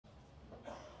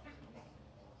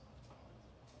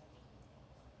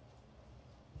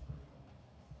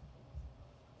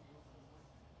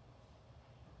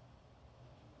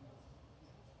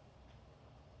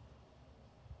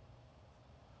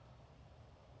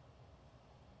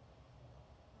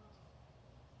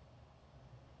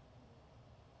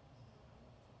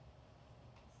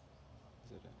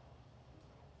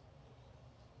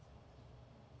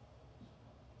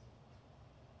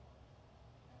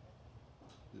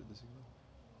the signal.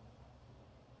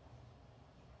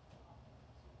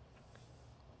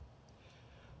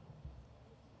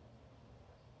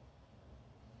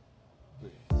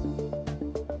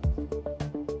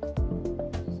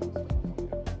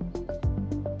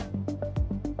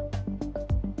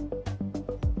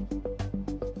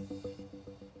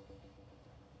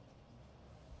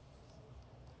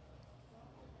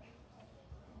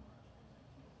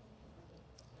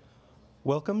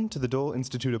 Welcome to the Dole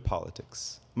Institute of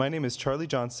Politics. My name is Charlie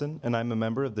Johnson, and I'm a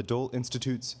member of the Dole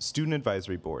Institute's Student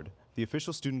Advisory Board, the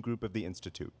official student group of the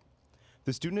Institute.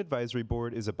 The Student Advisory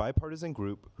Board is a bipartisan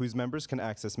group whose members can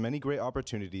access many great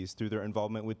opportunities through their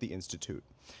involvement with the Institute,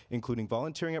 including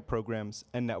volunteering at programs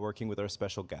and networking with our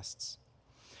special guests.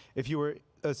 If you are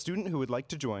a student who would like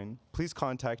to join, please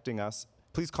contact us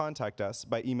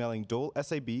by emailing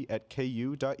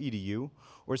dolesab@ku.edu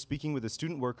or speaking with a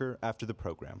student worker after the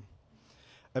program.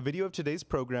 A video of today's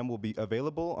program will be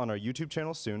available on our YouTube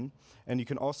channel soon, and you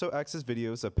can also access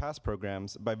videos of past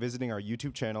programs by visiting our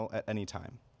YouTube channel at any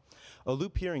time. A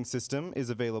loop hearing system is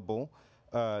available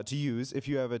to use if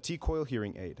you have a T-coil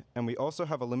hearing aid, and we also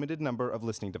have a limited number of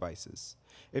listening devices.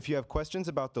 If you have questions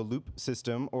about the loop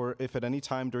system, or if at any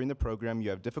time during the program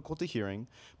you have difficulty hearing,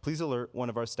 please alert one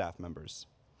of our staff members.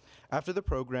 After the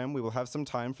program, we will have some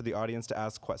time for the audience to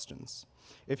ask questions.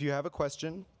 If you have a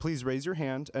question, please raise your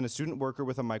hand and a student worker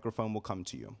with a microphone will come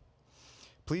to you.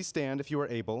 Please stand if you are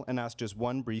able and ask just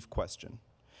one brief question.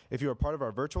 If you are part of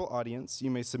our virtual audience, you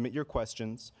may submit your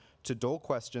questions to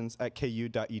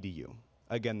dolequestions@ku.edu.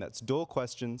 Again, that's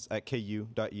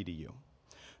dolequestions@ku.edu.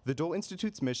 The Dole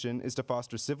Institute's mission is to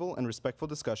foster civil and respectful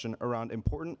discussion around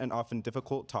important and often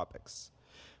difficult topics.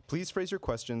 Please phrase your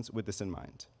questions with this in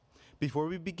mind. Before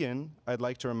we begin, I'd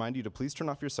like to remind you to please turn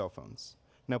off your cell phones.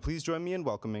 Now please join me in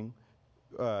welcoming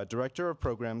Director of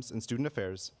Programs and Student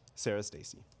Affairs, Sarah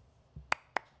Stacy.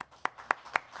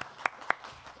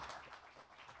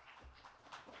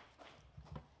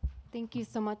 Thank you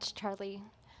so much, Charlie.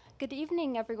 Good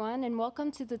evening, everyone, and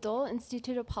welcome to the Dole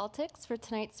Institute of Politics for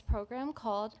tonight's program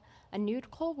called A New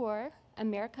Cold War,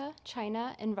 America,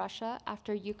 China, and Russia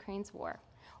After Ukraine's War,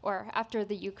 or after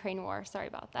the Ukraine War, sorry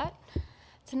about that.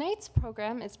 Tonight's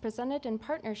program is presented in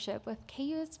partnership with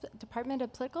KU's Department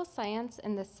of Political Science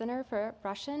and the Center for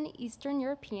Russian, Eastern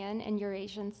European, and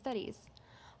Eurasian Studies.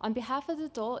 On behalf of the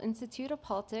Dole Institute of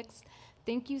Politics,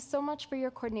 thank you so much for your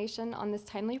coordination on this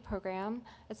timely program,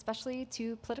 especially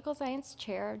to Political Science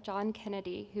Chair John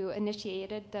Kennedy, who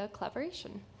initiated the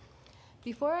collaboration.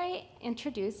 Before I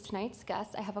introduce tonight's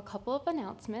guest, I have a couple of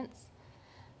announcements.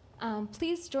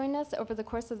 Please join us over the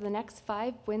course of the next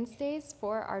 5 Wednesdays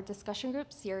for our discussion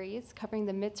group series covering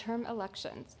the midterm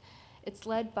elections. It's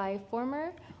led by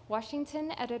former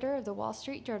Washington editor of the Wall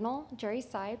Street Journal, Jerry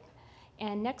Seib,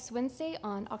 and next Wednesday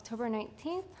on October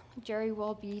 19th, Jerry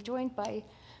will be joined by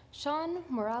Sean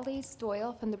Morales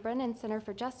Doyle from the Brennan Center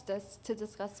for Justice to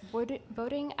discuss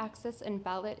voting access and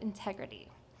ballot integrity.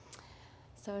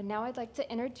 So now I'd like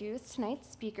to introduce tonight's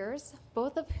speakers,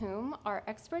 both of whom are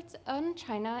experts on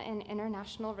China and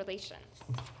international relations.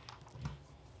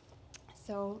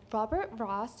 So Robert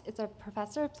Ross is a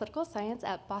professor of political science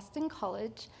at Boston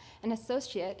College, an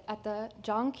associate at the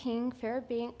John King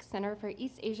Fairbank Center for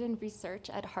East Asian Research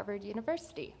at Harvard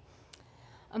University.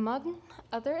 Among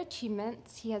other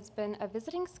achievements, he has been a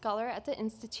visiting scholar at the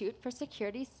Institute for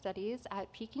Security Studies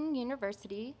at Peking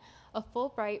University, a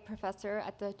Fulbright professor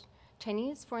at the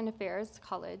Chinese Foreign Affairs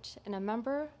College, and a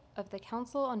member of the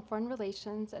Council on Foreign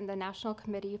Relations and the National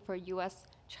Committee for U.S.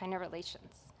 China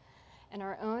Relations. And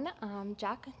our own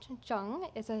Jack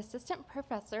Zhang is an assistant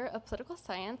professor of political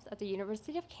science at the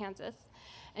University of Kansas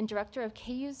and director of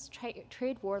KU's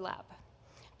Trade War Lab.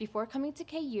 Before coming to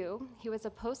KU, he was a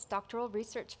postdoctoral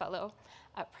research fellow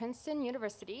at Princeton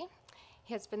University.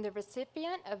 He has been the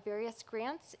recipient of various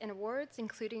grants and awards,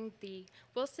 including the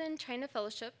Wilson China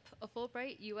Fellowship, a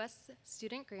Fulbright U.S.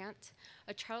 student grant,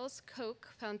 a Charles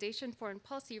Koch Foundation Foreign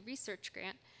Policy Research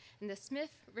Grant, and the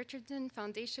Smith Richardson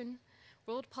Foundation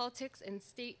World Politics and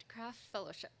Statecraft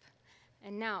Fellowship.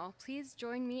 And now, please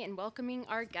join me in welcoming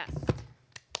our guest.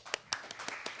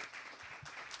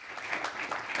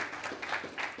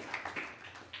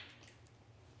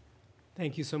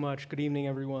 Thank you so much. Good evening,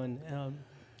 everyone.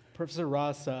 Professor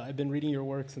Ross, I've been reading your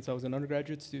work since I was an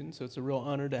undergraduate student, so it's a real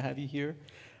honor to have you here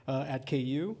at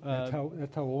KU.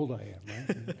 That's how old I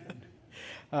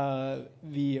am, right?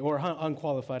 Or how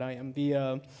unqualified I am.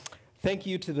 Thank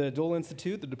you to the Dole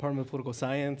Institute, the Department of Political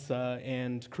Science,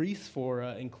 and CREASE for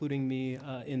including me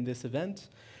in this event.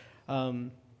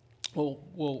 We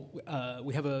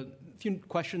have a few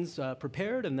questions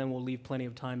prepared, and then we'll leave plenty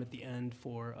of time at the end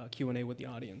for Q&A with the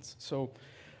audience. So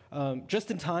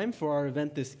Just in time for our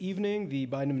event this evening, the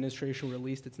Biden administration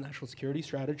released its national security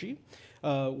strategy.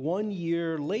 1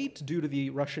 year late due to the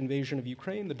Russian invasion of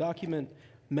Ukraine, the document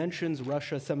mentions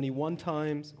Russia 71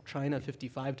 times, China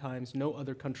 55 times. No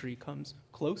other country comes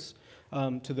close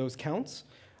to those counts.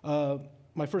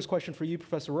 My first question for you,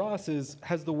 Professor Ross, is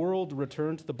has the world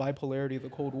returned to the bipolarity of the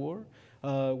Cold War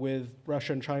with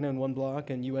Russia and China in one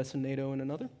bloc and U.S. and NATO in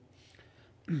another?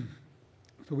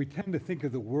 So we tend to think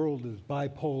of the world as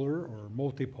bipolar or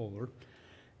multipolar.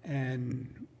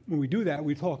 And when we do that,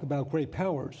 we talk about great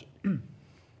powers.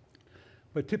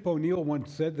 But Tip O'Neill once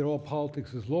said that all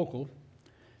politics is local.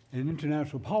 And in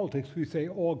international politics, we say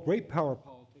all great power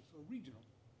politics are regional.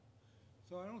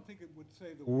 So I don't think it would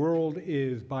say the world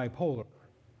is bipolar.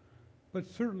 But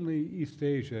certainly East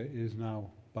Asia is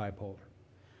now bipolar.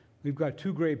 We've got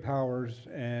two great powers,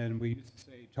 and we used to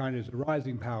say China is a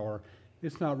rising power.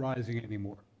 It's not rising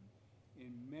anymore.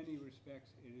 In many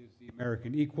respects, it is the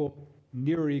American equal,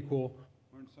 near equal,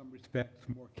 or in some respects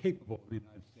more capable of the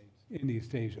United States in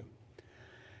East Asia.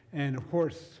 And of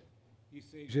course,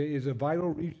 East Asia is a vital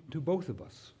region to both of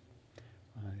us.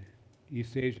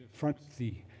 East Asia fronts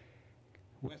the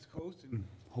West Coast and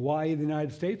Hawaii of the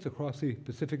United States across the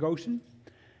Pacific Ocean,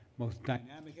 most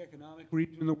dynamic economic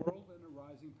region in the world, and a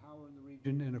rising power in the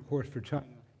region. And of course, for China,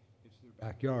 it's their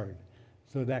backyard.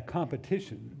 So that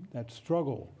competition, that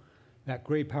struggle, that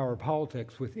great power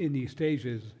politics within East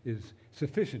Asia is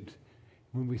sufficient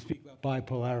when we speak about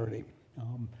bipolarity.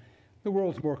 The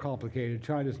world's more complicated.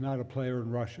 China's not a player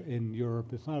in Russia, in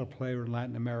Europe. It's not a player in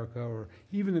Latin America or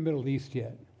even the Middle East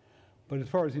yet. But as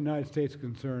far as the United States is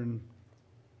concerned,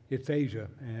 it's Asia,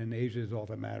 and Asia is all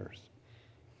that matters.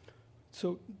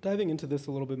 So diving into this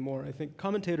a little bit more, I think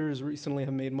commentators recently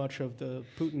have made much of the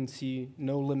Putin-Xi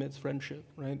no-limits friendship,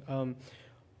 right?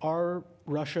 Are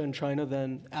Russia and China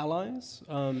then allies?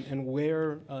 And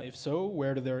where, if so,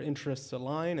 where do their interests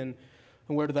align? And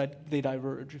where do they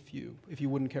diverge, if you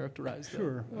wouldn't characterize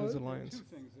them as alliance?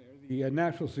 Two things there. The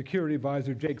National Security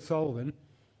Advisor, Jake Sullivan,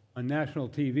 on national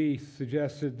TV,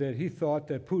 suggested that he thought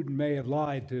that Putin may have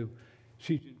lied to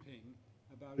Xi Jinping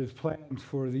about his plans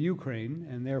for the Ukraine,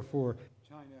 and therefore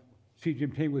Xi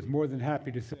Jinping was more than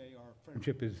happy to say our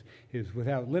friendship is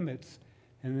without limits.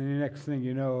 And then the next thing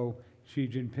you know,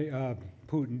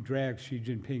 Putin drags Xi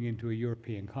Jinping into a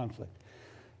European conflict.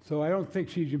 So I don't think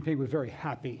Xi Jinping was very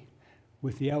happy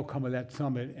with the outcome of that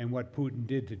summit and what Putin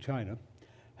did to China.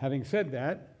 Having said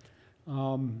that,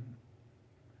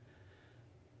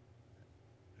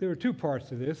 there are two parts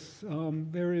to this.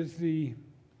 There is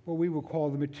what we would call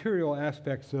the material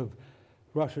aspects of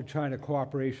Russia-China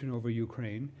cooperation over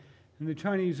Ukraine. And the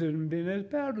Chinese have been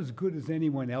about as good as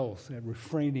anyone else at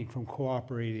refraining from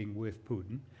cooperating with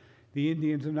Putin. The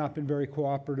Indians have not been very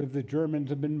cooperative. The Germans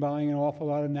have been buying an awful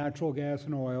lot of natural gas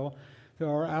and oil.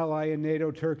 Our ally in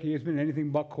NATO, Turkey, has been anything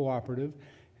but cooperative.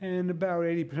 And about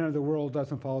 80% of the world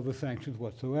doesn't follow the sanctions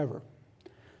whatsoever.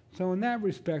 So in that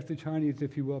respect, the Chinese,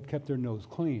 if you will, have kept their nose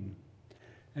clean.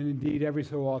 And indeed, every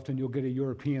so often, you'll get a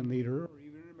European leader or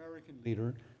even an American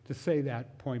leader to say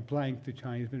that point blank. The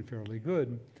Chinese have been fairly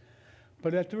good.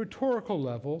 But at the rhetorical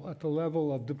level, at the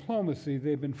level of diplomacy,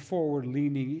 they've been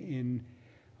forward-leaning in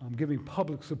giving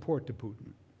public support to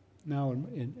Putin. Now,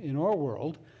 in our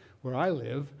world, where I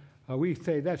live, we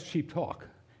say that's cheap talk.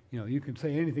 You know, you can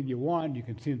say anything you want, you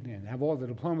can and have all the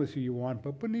diplomacy you want,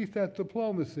 but beneath that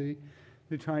diplomacy,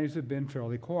 the Chinese have been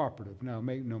fairly cooperative. Now,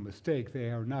 make no mistake, they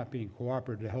are not being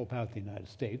cooperative to help out the United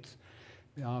States.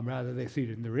 Rather, they see it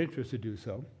in their interest to do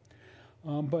so.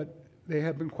 But they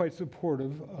have been quite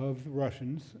supportive of the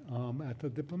Russians at the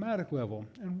diplomatic level.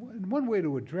 And one way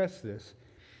to address this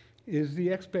is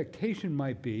the expectation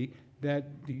might be that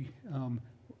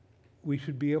we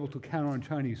should be able to count on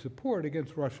Chinese support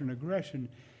against Russian aggression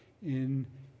in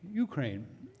Ukraine.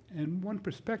 And one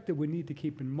perspective we need to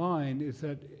keep in mind is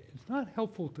that it's not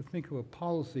helpful to think of a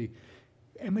policy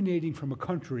emanating from a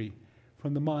country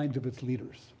from the minds of its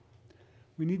leaders.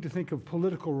 We need to think of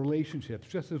political relationships,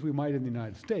 just as we might in the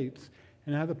United States,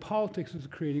 and how the politics is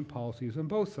creating policies on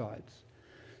both sides.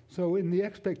 So in the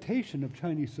expectation of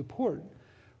Chinese support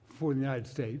for the United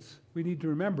States, we need to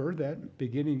remember that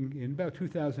beginning in about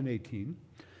 2018,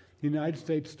 the United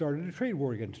States started a trade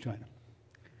war against China.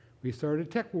 We started a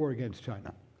tech war against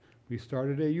China. We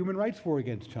started a human rights war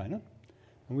against China,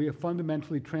 and we have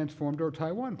fundamentally transformed our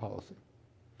Taiwan policy.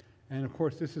 And of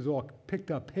course, this has all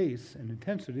picked up pace and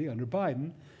intensity under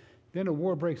Biden. Then a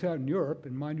war breaks out in Europe,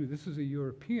 and mind you, this is a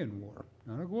European war,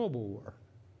 not a global war.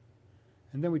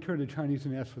 And then we turn to the Chinese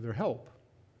and ask for their help.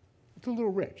 It's a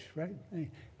little rich, right?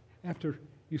 After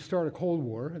you start a Cold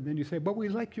War, and then you say, but we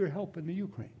like your help in the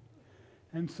Ukraine.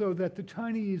 And so that the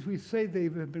Chinese, we say they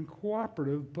have been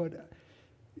cooperative, but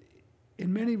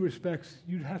in many respects,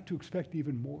 you'd have to expect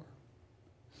even more.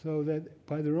 So that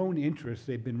by their own interests,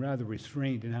 they've been rather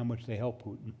restrained in how much they help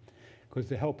Putin, because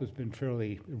the help has been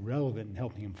fairly irrelevant in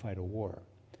helping him fight a war.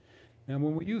 Now,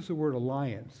 when we use the word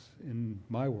alliance in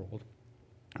my world,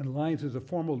 an alliance is a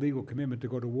formal legal commitment to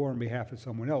go to war on behalf of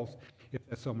someone else if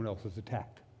that someone else is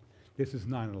attacked. This is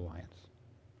not an alliance.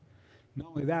 Not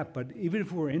only that, but even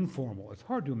if we're informal, it's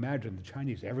hard to imagine the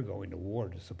Chinese ever going to war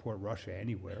to support Russia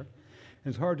anywhere.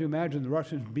 And it's hard to imagine the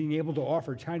Russians being able to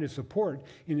offer China support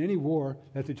in any war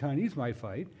that the Chinese might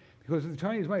fight, because if the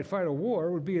Chinese might fight a war,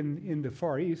 it would be in the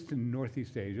Far East, in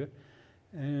Northeast Asia,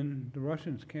 and the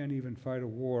Russians can't even fight a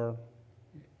war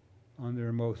on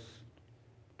their most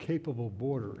capable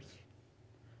borders.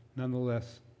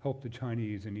 Nonetheless, help the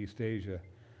Chinese in East Asia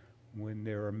when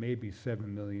there are maybe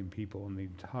 7 million people in the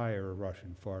entire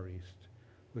Russian Far East,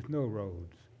 with no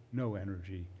roads, no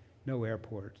energy, no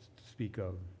airports to speak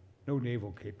of, no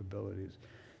naval capabilities.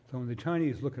 So when the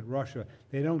Chinese look at Russia,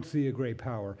 they don't see a great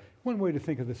power. One way to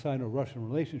think of the Sino-Russian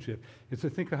relationship is to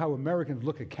think of how Americans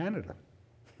look at Canada.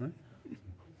 Right?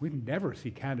 We never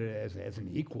see Canada as an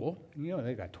equal. You know,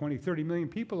 they got 20, 30 million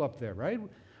people up there, right?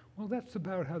 Well, that's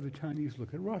about how the Chinese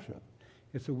look at Russia.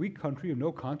 It's a weak country of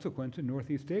no consequence in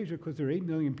Northeast Asia because there are 8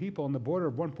 million people on the border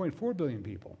of 1.4 billion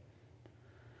people.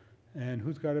 And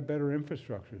who's got a better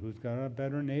infrastructure? Who's got a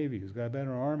better navy? Who's got a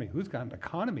better army? Who's got an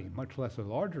economy, much less a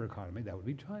larger economy? That would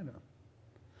be China.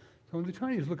 So when the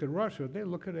Chinese look at Russia, they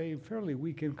look at a fairly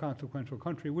weak, inconsequential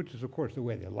country, which is, of course, the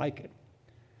way they like it.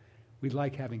 We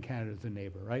like having Canada as a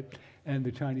neighbor, right? And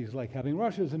the Chinese like having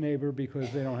Russia as a neighbor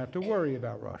because they don't have to worry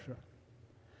about Russia.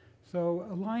 So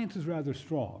alliance is rather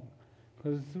strong,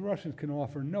 because the Russians can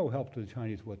offer no help to the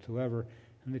Chinese whatsoever,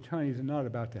 and the Chinese are not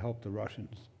about to help the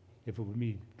Russians if it would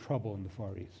mean trouble in the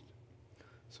Far East.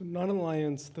 So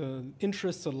non-alliance, the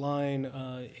interests align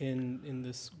in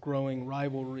this growing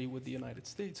rivalry with the United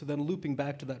States. So then looping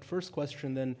back to that first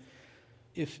question, then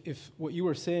if what you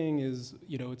were saying is,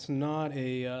 it's not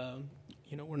a,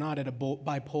 we're not at a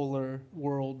bipolar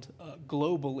world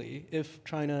globally. If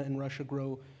China and Russia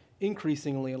grow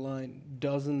increasingly aligned,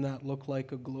 doesn't that look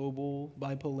like a global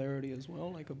bipolarity as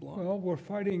well, like a bloc? Well, we're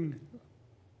fighting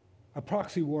a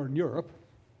proxy war in Europe,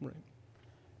 Right.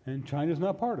 and China's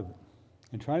not part of it.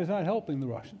 And China's not helping the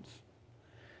Russians.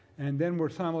 And then we're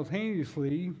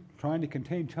simultaneously trying to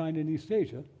contain China in East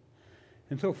Asia.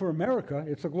 And so for America,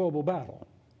 it's a global battle.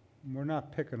 We're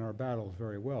not picking our battles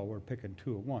very well. We're picking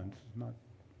two at once. It's not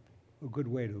a good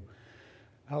way to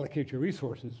allocate your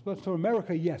resources. But for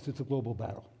America, yes, it's a global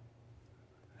battle.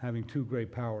 Having two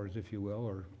great powers, if you will,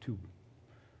 or two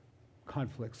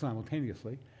conflicts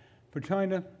simultaneously. For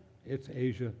China, it's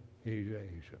Asia, Asia,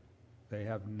 Asia. They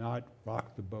have not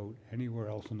rocked the boat anywhere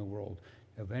else in the world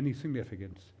of any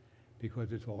significance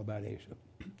because it's all about Asia.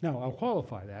 Now, I'll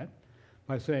qualify that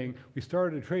by saying we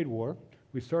started a trade war,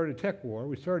 we started a tech war,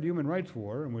 we started a human rights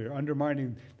war, and we're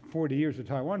undermining 40 years of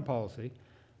Taiwan policy.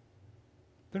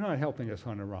 They're not helping us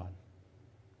on Iran.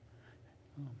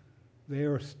 They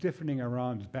are stiffening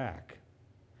Iran's back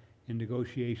in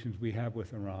negotiations we have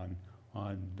with Iran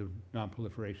on the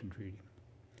non-proliferation treaty.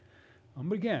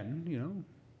 But again,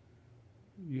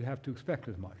 you have to expect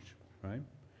as much, right?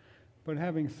 But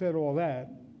having said all that,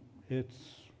 it's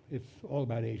all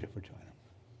about Asia for China.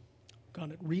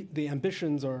 Got it. The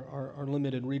ambitions are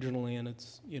limited regionally, and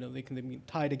it's they can be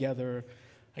tied together,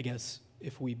 I guess,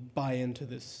 if we buy into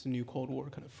this new Cold War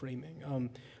kind of framing.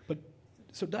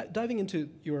 So diving into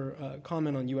your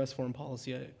comment on U.S. foreign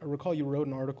policy, I recall you wrote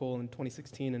an article in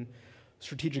 2016 in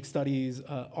Strategic Studies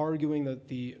arguing that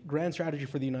the grand strategy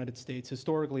for the United States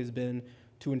historically has been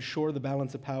to ensure the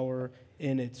balance of power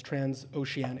in its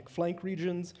transoceanic flank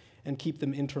regions and keep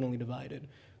them internally divided.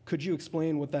 Could you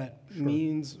explain what that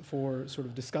means for sort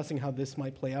of discussing how this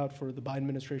might play out for the Biden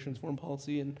administration's foreign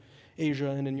policy in Asia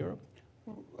and in Europe?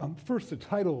 First, the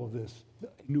title of this,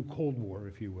 New Cold War,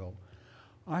 if you will.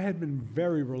 I had been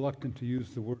very reluctant to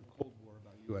use the word Cold War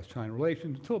about U.S. China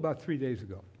relations until about 3 days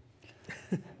ago.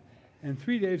 And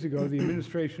 3 days ago, the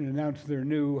administration announced their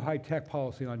new high-tech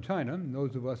policy on China. And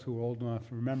those of us who are old enough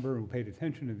to remember, who paid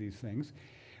attention to these things,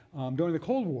 during the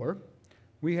Cold War,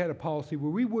 we had a policy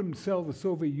where we wouldn't sell the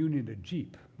Soviet Union a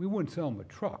Jeep. We wouldn't sell them a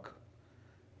truck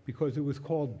because it was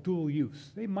called dual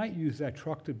use. They might use that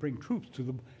truck to bring troops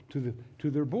to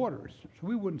their borders, so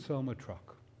we wouldn't sell them a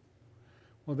truck.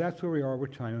 Well, that's where we are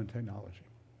with China and technology.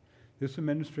 This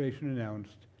administration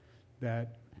announced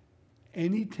that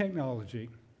any technology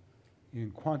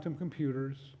in quantum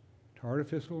computers, to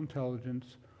artificial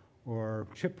intelligence, or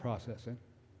chip processing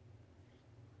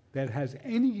that has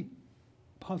any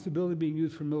possibility of being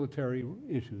used for military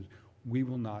issues, we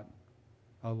will not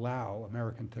allow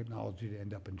American technology to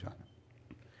end up in China.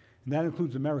 And that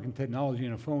includes American technology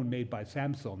in a phone made by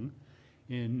Samsung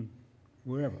in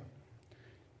wherever.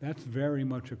 That's very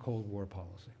much a Cold War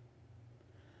policy.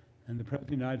 And the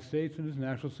President of the United States in his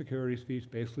national security speech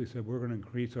basically said we're going to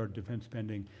increase our defense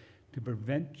spending to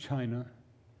prevent China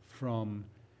from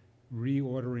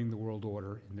reordering the world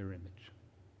order in their image.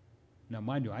 Now,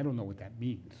 mind you, I don't know what that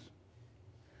means.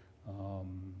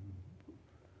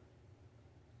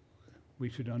 We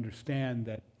should understand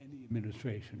that any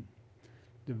administration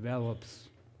develops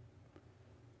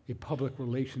a public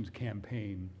relations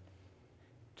campaign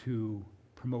to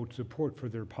promote support for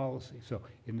their policy. So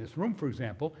in this room, for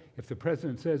example, if the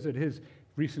president says that his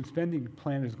recent spending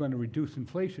plan is going to reduce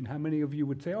inflation, how many of you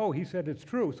would say, oh, he said it's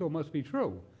true, so it must be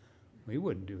true? We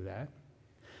wouldn't do that.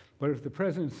 But if the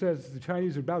president says the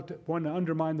Chinese are want to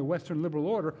undermine the Western liberal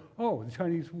order, oh, the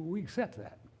Chinese, we accept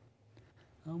that.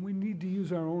 We need to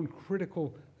use our own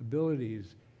critical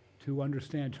abilities to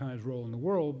understand China's role in the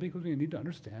world, because we need to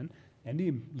understand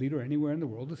any leader anywhere in the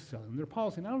world is selling their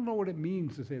policy. And I don't know what it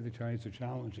means to say the Chinese are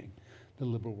challenging the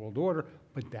liberal world order,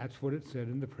 but that's what it said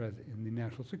in the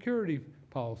national security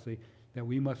policy, that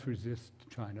we must resist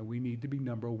China. We need to be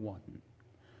number one.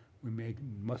 We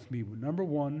must be number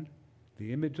one.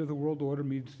 The image of the world order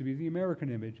needs to be the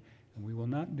American image, and we will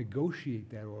not negotiate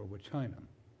that order with China.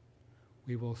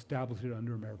 We will establish it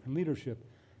under American leadership.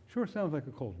 Sure sounds like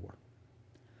a Cold War.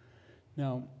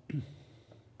 Now,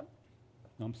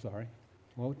 I'm sorry.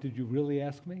 Well, did you really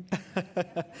ask me?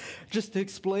 Just to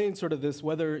explain sort of this,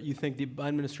 whether you think the Biden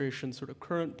administration's sort of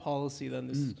current policy, then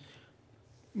this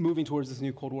moving towards this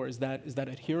new Cold War, is that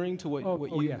adhering to what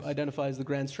you yes. identify as the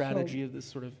grand strategy of this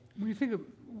sort of? When you think of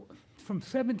from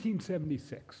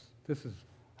 1776, this is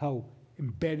how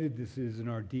embedded this is in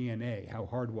our DNA, how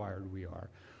hardwired we are.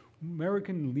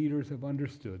 American leaders have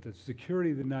understood that security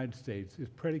of the United States is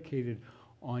predicated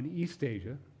on East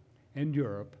Asia and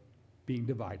Europe being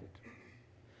divided.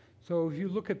 So if you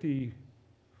look at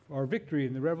our victory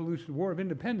in the Revolution, War of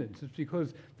Independence, it's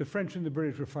because the French and the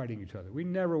British were fighting each other. We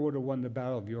never would have won the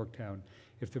Battle of Yorktown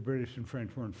if the British and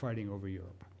French weren't fighting over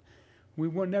Europe. We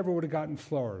never would have gotten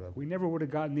Florida. We never would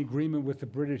have gotten the agreement with the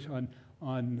British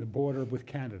on the border with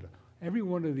Canada. Every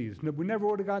one of these. We never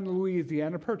would have gotten the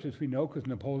Louisiana Purchase, we know, because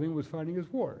Napoleon was fighting his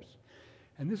wars.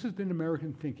 And this has been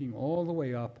American thinking all the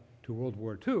way up to World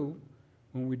War II,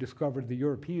 when we discovered the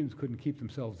Europeans couldn't keep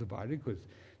themselves divided because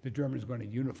the Germans were going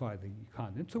to unify the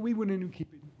continent, so we went in and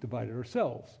keep it divided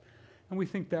ourselves. And we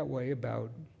think that way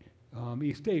about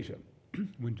East Asia.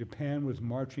 When Japan was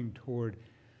marching toward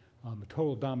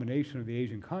total domination of the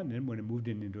Asian continent, when it moved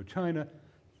in Indochina,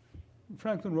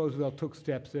 Franklin Roosevelt took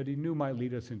steps that he knew might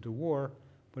lead us into war,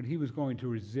 but he was going to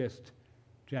resist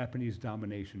Japanese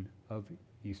domination of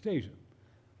East Asia,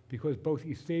 because both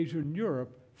East Asia and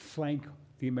Europe flank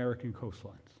the American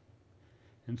coastlines.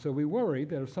 And so we worry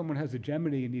that if someone has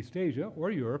hegemony in East Asia or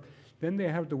Europe, then they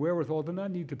have the wherewithal to not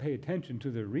need to pay attention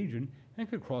to their region and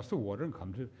could cross the water and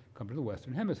come to the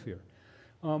Western Hemisphere.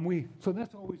 So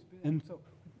that's always been, so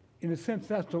in a sense,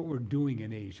 that's what we're doing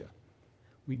in Asia.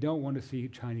 We don't want to see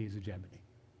Chinese hegemony.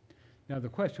 Now, the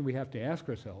question we have to ask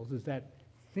ourselves is that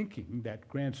thinking that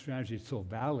grand strategy is so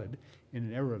valid in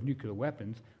an era of nuclear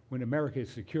weapons, when America is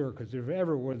secure, because if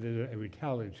ever was a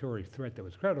retaliatory threat that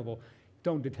was credible,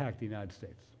 don't attack the United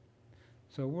States.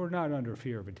 So we're not under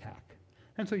fear of attack.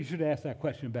 And so you should ask that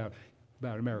question about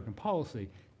American policy.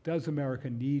 Does America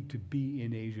need to be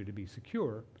in Asia to be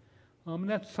secure? And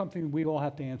that's something we all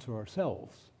have to answer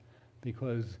ourselves,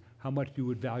 because how much you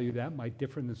would value that might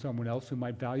differ than someone else who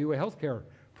might value a healthcare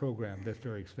program that's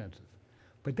very expensive.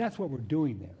 But that's what we're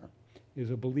doing there, is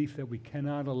a belief that we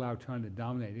cannot allow China to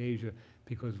dominate Asia,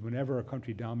 because whenever a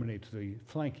country dominates the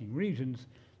flanking regions,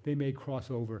 they may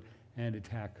cross over and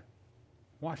attack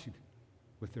Washington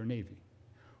with their Navy,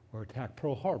 or attack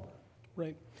Pearl Harbor.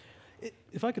 Right.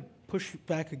 If I could push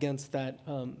back against that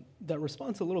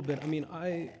response a little bit, I mean,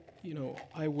 I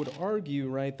would argue,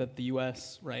 right, that the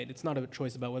U.S., right, it's not a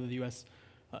choice about whether the U.S.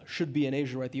 Should be in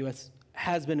Asia, right? The U.S.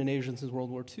 has been in Asia since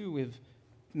World War II with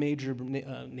major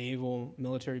naval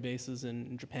military bases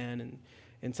in Japan and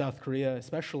in South Korea,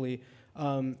 especially.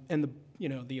 And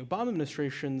the Obama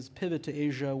administration's pivot to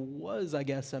Asia was, I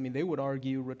guess, I mean, they would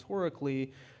argue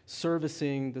rhetorically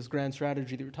servicing this grand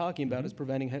strategy that you're talking about as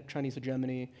preventing Chinese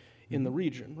hegemony in the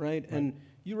region, right? And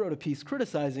you wrote a piece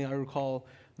criticizing, I recall,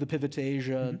 the pivot to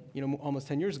Asia, almost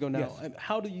 10 years ago now. Yes.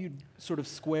 How do you sort of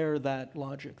square that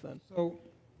logic then? So,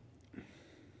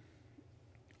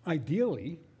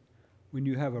 ideally, when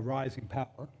you have a rising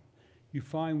power, you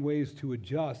find ways to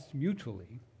adjust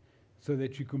mutually so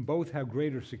that you can both have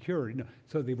greater security. No,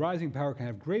 so the rising power can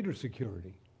have greater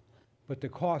security, but the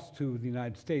cost to the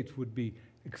United States would be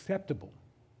acceptable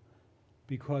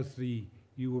because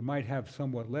you might have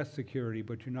somewhat less security,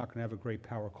 but you're not going to have a great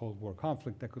power Cold War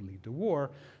conflict that could lead to war.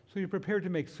 So you're prepared to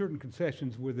make certain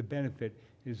concessions where the benefit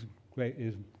is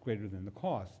greater than the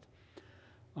cost.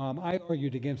 I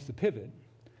argued against the pivot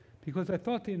because I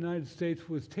thought the United States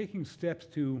was taking steps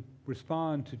to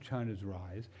respond to China's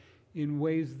rise in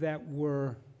ways that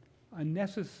were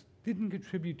didn't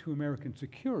contribute to American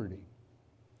security,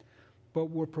 but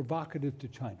were provocative to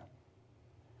China.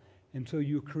 And so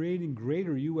you're creating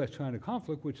greater U.S.-China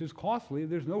conflict, which is costly.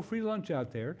 There's no free lunch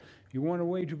out there. If you want to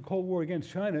wage a Cold War against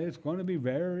China, it's going to be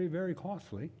very, very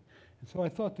costly. And so I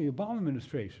thought the Obama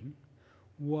administration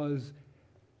was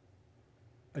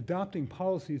adopting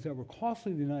policies that were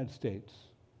costly to the United States,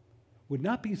 would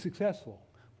not be successful,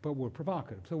 but were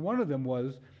provocative. So one of them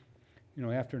was,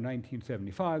 after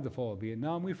 1975, the fall of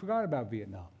Vietnam, we forgot about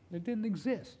Vietnam. It didn't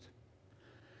exist.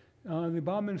 The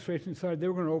Obama administration decided they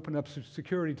were going to open up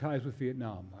security ties with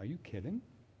Vietnam. Are you kidding?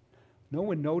 No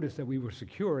one noticed that we were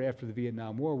secure after the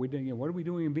Vietnam War. We didn't, what are we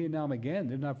doing in Vietnam again?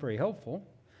 They're not very helpful.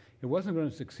 It wasn't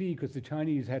going to succeed because the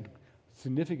Chinese had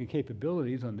significant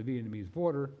capabilities on the Vietnamese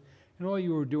border, and all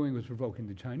you were doing was provoking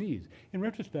the Chinese. In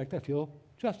retrospect, I feel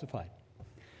justified.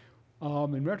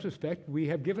 In retrospect, we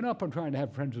have given up on trying to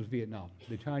have friends with Vietnam.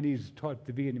 The Chinese taught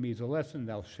the Vietnamese a lesson: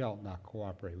 thou shalt not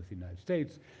cooperate with the United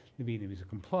States. The Vietnamese have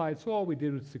complied, so all we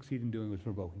did was succeed in doing was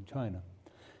provoking China.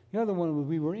 The other one was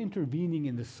we were intervening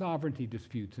in the sovereignty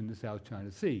disputes in the South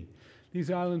China Sea.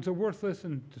 These islands are worthless,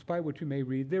 and despite what you may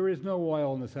read, there is no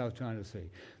oil in the South China Sea.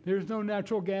 There is no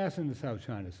natural gas in the South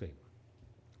China Sea.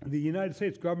 The United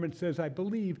States government says, I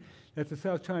believe, that the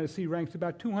South China Sea ranks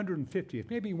about 250th,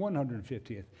 maybe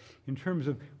 150th, in terms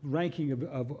of ranking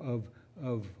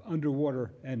of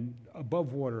underwater and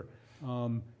above water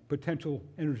potential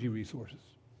energy resources.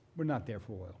 We're not there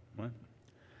for oil, right?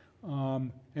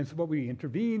 And so, but we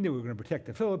intervened, and we were going to protect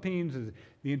the Philippines.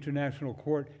 The International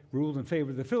Court ruled in favor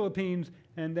of the Philippines,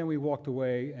 and then we walked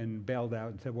away and bailed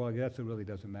out and said, well, I guess it really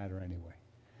doesn't matter anyway,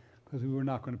 because we were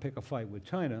not going to pick a fight with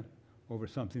China over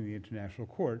something the International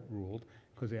Court ruled,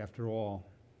 because after all,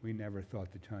 we never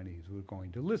thought the Chinese were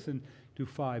going to listen to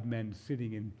 5 men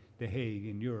sitting in The Hague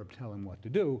in Europe telling what to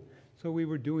do. So we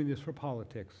were doing this for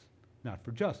politics, not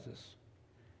for justice.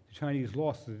 The Chinese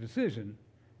lost the decision,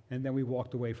 and then we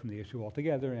walked away from the issue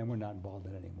altogether, and we're not involved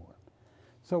in it anymore.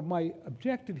 So my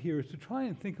objective here is to try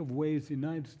and think of ways the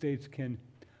United States can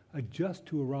adjust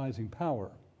to a rising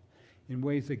power in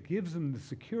ways that gives them the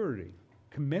security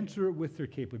commensurate with their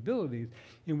capabilities,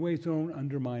 in ways that don't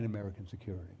undermine American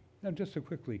security. Now, just so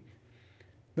quickly,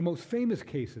 the most famous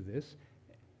case of this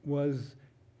was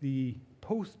the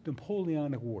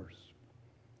post-Napoleonic Wars.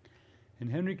 And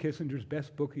Henry Kissinger's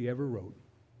best book he ever wrote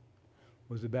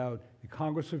was about the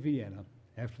Congress of Vienna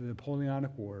after the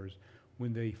Napoleonic Wars,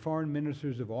 when the foreign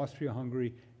ministers of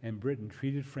Austria-Hungary and Britain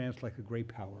treated France like a great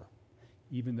power,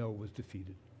 even though it was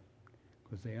defeated.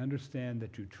 Because they understand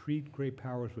that you treat great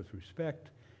powers with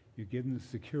respect, you give them the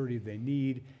security they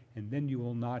need, and then you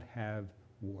will not have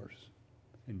wars.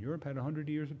 And Europe had 100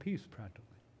 years of peace,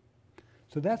 practically.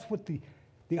 So that's what the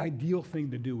ideal thing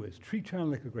to do is, treat China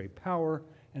like a great power,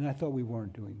 and I thought we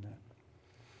weren't doing that.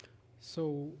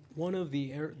 So one of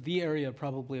the area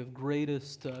probably of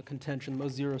greatest contention, the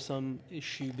most zero-sum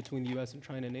issue between the U.S. and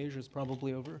China and Asia is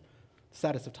probably over the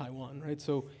status of Taiwan, right?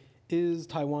 So is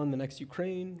Taiwan the next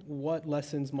Ukraine? What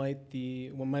lessons might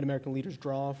American leaders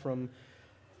draw from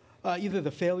either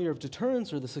the failure of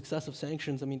deterrence or the success of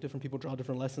sanctions? I mean, different people draw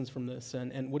different lessons from this.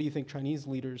 And what do you think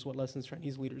what lessons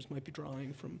Chinese leaders might be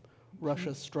drawing from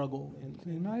Russia's struggle?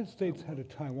 The United States had a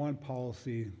Taiwan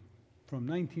policy from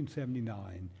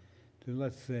 1979 to,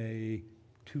 let's say,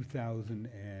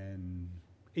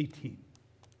 2018,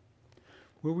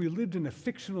 where we lived in a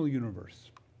fictional universe,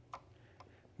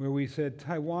 where we said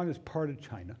Taiwan is part of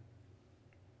China,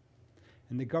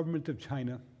 and the government of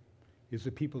China is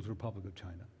the People's Republic of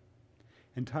China,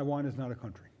 and Taiwan is not a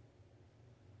country.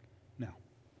 Now,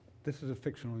 this is a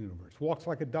fictional universe. Walks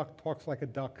like a duck, talks like a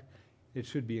duck. It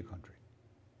should be a country.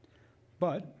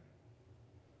 But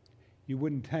you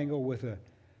wouldn't tangle with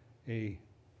a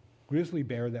grizzly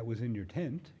bear that was in your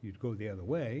tent. You'd go the other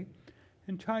way,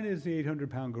 and China is the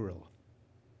 800-pound gorilla.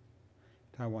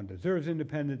 Taiwan deserves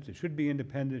independence. It should be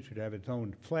independent. It should have its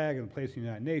own flag and place in the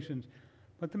United Nations.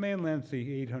 But the mainland's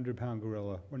the 800-pound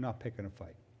gorilla. We're not picking a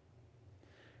fight.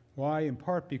 Why? In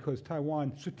part because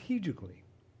Taiwan, strategically,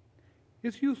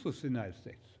 is useless to the United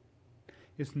States.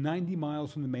 It's 90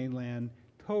 miles from the mainland,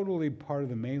 totally part of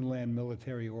the mainland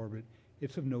military orbit.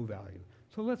 It's of no value.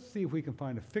 So let's see if we can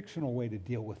find a fictional way to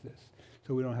deal with this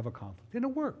so we don't have a conflict. And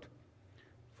it worked.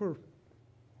 For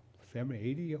 70,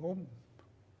 80,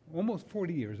 almost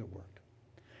 40 years it worked.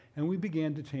 And we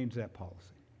began to change that policy.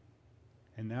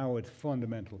 And now it's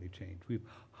fundamentally changed. We've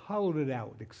hollowed it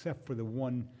out, except for the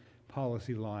one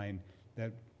policy line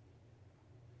that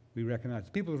we recognize.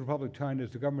 The People's Republic of China is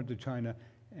the government of China,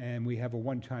 and we have a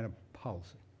one China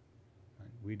policy. Right?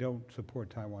 We don't support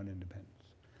Taiwan independence.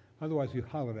 Otherwise, we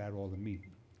hollowed out all the meat.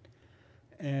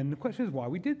 And the question is why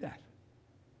we did that.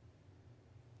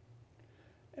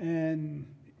 And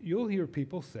you'll hear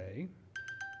people say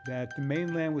that the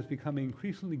mainland was becoming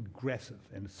increasingly aggressive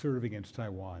and assertive against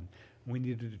Taiwan. We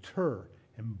need to deter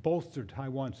and bolster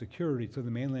Taiwan's security so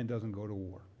the mainland doesn't go to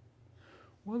war.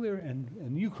 Well,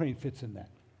 and Ukraine fits in that.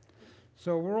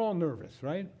 So we're all nervous,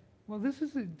 right? Well, this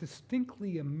is a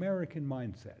distinctly American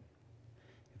mindset.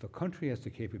 If a country has the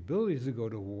capabilities to go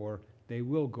to war, they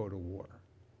will go to war.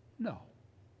 No.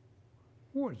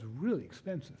 War is really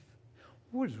expensive.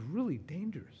 War is really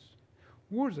dangerous.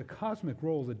 War is a cosmic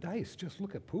roll of the dice. Just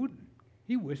look at Putin.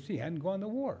 He wished he hadn't gone to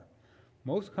war.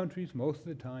 Most countries, most of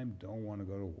the time, don't want to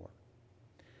go to war.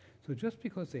 So just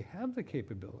because they have the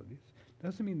capabilities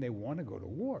doesn't mean they want to go to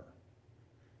war.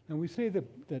 And we say that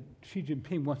Xi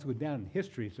Jinping wants to go down in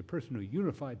history as the person who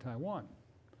unified Taiwan.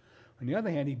 On the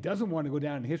other hand, he doesn't want to go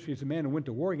down in history as the man who went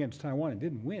to war against Taiwan and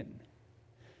didn't win.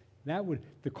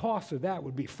 The cost of that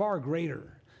would be far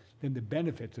greater than the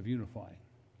benefits of unifying,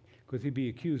 because he'd be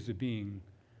accused of being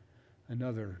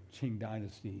another Qing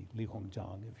dynasty, Li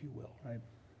Hongzhang, if you will, right?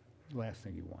 The last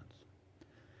thing he wants.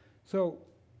 So,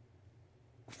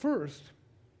 first,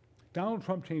 Donald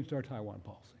Trump changed our Taiwan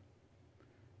policy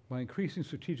by increasing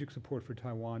strategic support for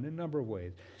Taiwan in a number of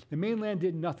ways. The mainland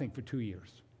did nothing for 2 years.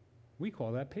 We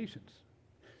call that patience.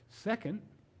 Second,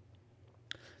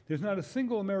 there's not a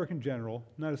single American general,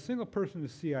 not a single person in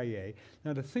the CIA,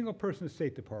 not a single person in the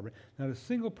State Department, not a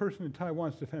single person in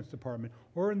Taiwan's Defense Department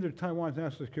or in the Taiwan's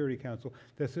National Security Council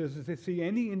that says that they see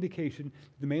any indication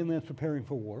that the mainland's preparing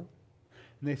for war,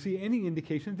 and they see any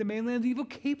indication that the mainland's even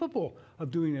capable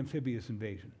of doing an amphibious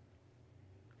invasion.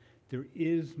 There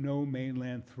is no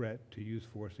mainland threat to use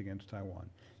force against Taiwan.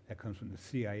 That comes from the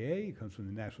CIA, it comes from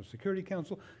the National Security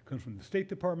Council, it comes from the State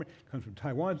Department, it comes from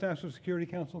Taiwan's National Security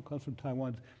Council, it comes from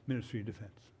Taiwan's Ministry of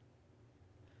Defense.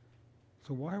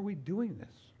 So why are we doing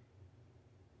this?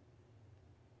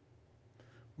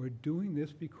 We're doing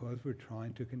this because we're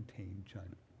trying to contain China.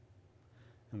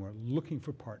 And we're looking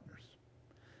for partners.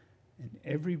 And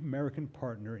every American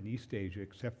partner in East Asia,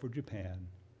 except for Japan,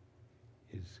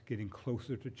 is getting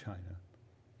closer to China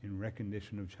in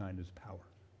recognition of China's power.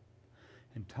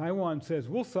 And Taiwan says,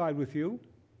 we'll side with you,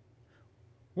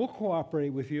 we'll cooperate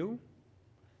with you,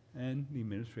 and the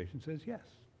administration says yes.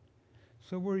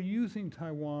 So we're using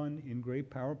Taiwan in great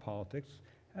power politics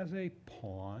as a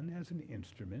pawn, as an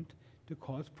instrument to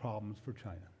cause problems for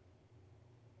China.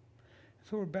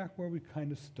 So we're back where we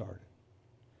kind of started.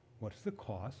 What's the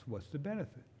cost? What's the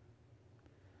benefit?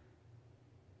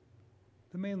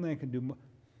 The mainland can do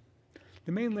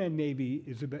the mainland Navy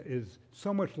is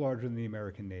so much larger than the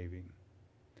American Navy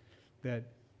that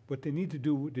what they need to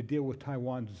do to deal with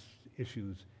Taiwan's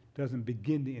issues doesn't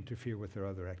begin to interfere with their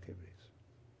other activities.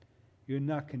 You're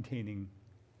not containing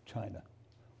China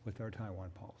with our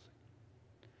Taiwan policy.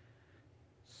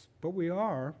 But we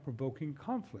are provoking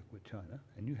conflict with China,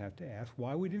 and you have to ask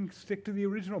why we didn't stick to the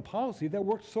original policy that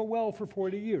worked so well for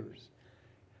 40 years.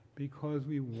 Because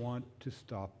we want to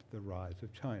stop the rise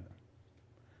of China.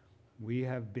 We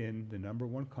have been the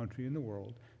 #1 country in the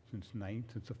world since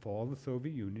the fall of the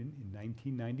Soviet Union in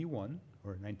 1991,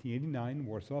 or 1989,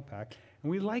 Warsaw Pact,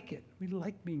 and we like it. We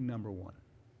like being #1.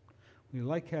 We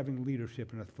like having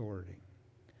leadership and authority,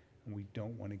 and we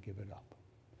don't want to give it up.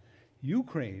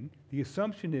 Ukraine, the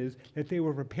assumption is that they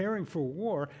were preparing for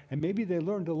war, and maybe they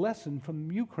learned a lesson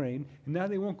from Ukraine, and now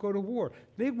they won't go to war.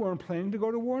 They weren't planning to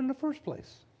go to war in the first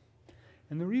place.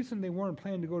 And the reason they weren't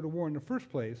planning to go to war in the first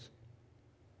place,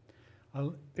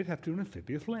 they'd have to do an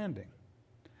amphibious landing.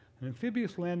 An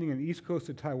amphibious landing on the east coast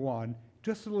of Taiwan,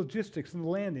 just the logistics and the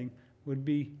landing would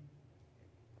be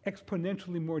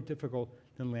exponentially more difficult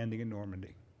than landing in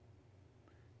Normandy.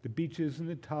 The beaches and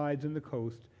the tides and the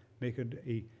coast make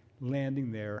a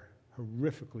landing there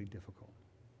horrifically difficult.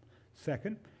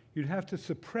 Second, you'd have to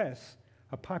suppress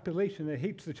a population that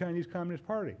hates the Chinese Communist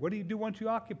Party. What do you do once you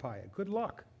occupy it? Good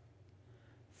luck.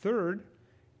 Third,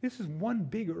 this is one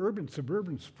big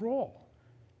urban-suburban sprawl.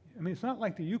 I mean, it's not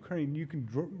like the Ukraine, you can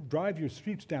drive your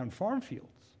streets down farm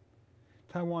fields.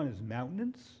 Taiwan is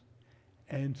mountainous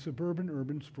and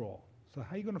suburban-urban sprawl. So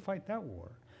how are you going to fight that war?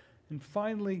 And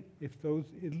finally,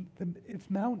 it's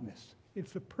mountainous.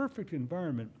 It's the perfect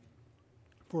environment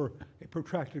for a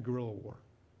protracted guerrilla war.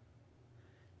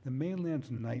 The mainland's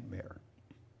nightmare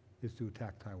is to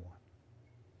attack Taiwan.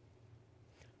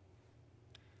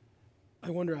 I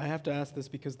wonder, I have to ask this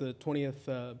because the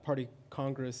 20th Party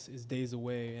Congress is days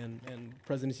away, and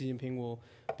President Xi Jinping will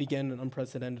begin an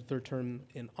unprecedented third term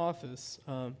in office.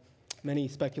 Many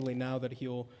speculate now that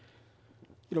he'll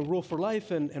rule for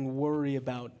life and worry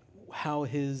about how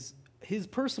his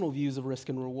personal views of risk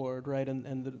and reward, right,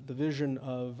 and the vision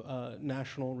of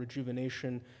national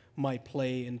rejuvenation might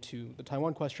play into the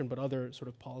Taiwan question, but other sort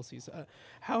of policies.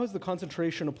 How has the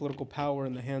concentration of political power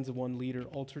in the hands of one leader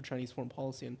altered Chinese foreign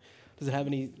policy, and does it have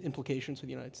any implications for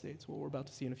the United States, what we're about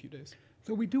to see in a few days?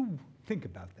 So we do think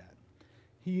about that.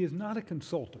 He is not a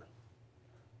consultor.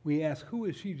 We ask, who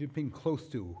is Xi Jinping close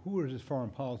to? Who are his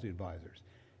foreign policy advisors?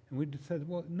 And we said,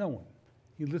 well, no one.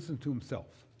 He listens to himself.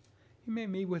 He may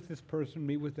meet with this person,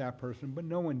 meet with that person, but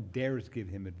no one dares give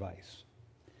him advice.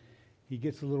 He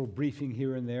gets a little briefing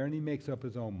here and there, and he makes up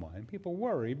his own mind. People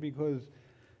worry because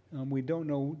we don't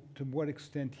know to what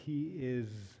extent he is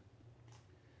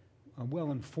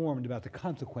well informed about the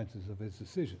consequences of his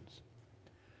decisions.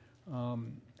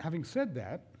 Having said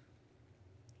that,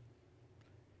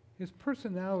 his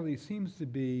personality seems to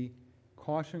be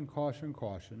caution, caution,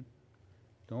 caution.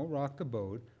 Don't rock the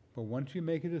boat, but once you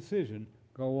make a decision,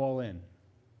 go all in.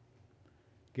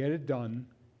 Get it done,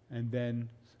 and then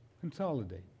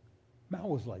consolidate. Mao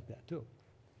was like that too.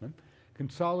 Right?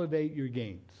 Consolidate your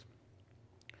gains.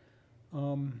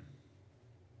 So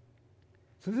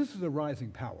this is a rising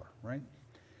power, right?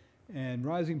 And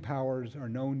rising powers are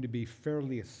known to be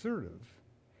fairly assertive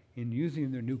in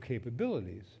using their new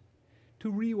capabilities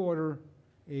to reorder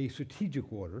a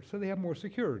strategic order so they have more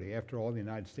security. After all, the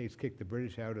United States kicked the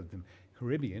British out of the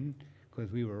Caribbean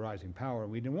because we were a rising power.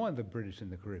 We didn't want the British in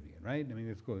the Caribbean, right? I mean,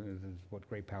 this is what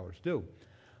great powers do.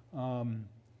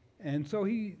 And so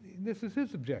this is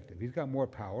his objective. He's got more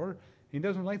power. He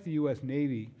doesn't like the U.S.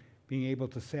 Navy being able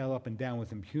to sail up and down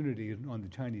with impunity on the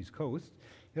Chinese coast.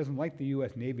 He doesn't like the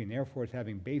U.S. Navy and Air Force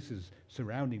having bases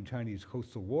surrounding Chinese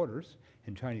coastal waters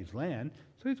and Chinese land.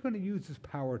 So he's going to use his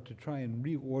power to try and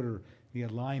reorder the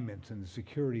alignments and the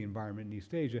security environment in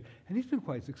East Asia. And he's been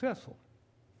quite successful.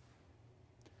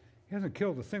 He hasn't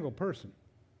killed a single person,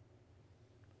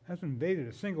 hasn't invaded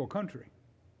a single country,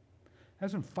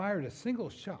 hasn't fired a single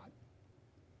shot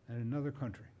at another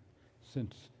country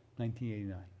since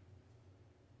 1989.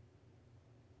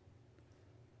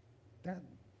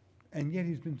 And yet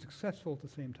he's been successful at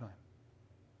the same time.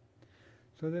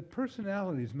 So that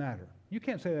personalities matter. You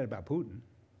can't say that about Putin,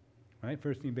 right?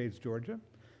 First he invades Georgia,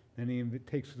 then he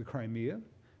takes the Crimea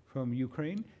from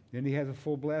Ukraine, then he has a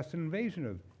full-blasted invasion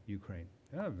of Ukraine.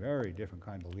 A very different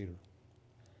kind of leader.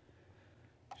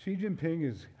 Xi Jinping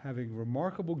is having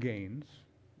remarkable gains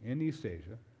in East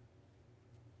Asia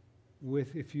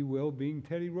with, if you will, being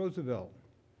Teddy Roosevelt.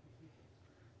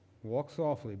 Walk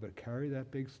softly, but carry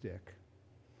that big stick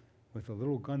with a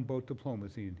little gunboat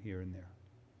diplomacy in here and there.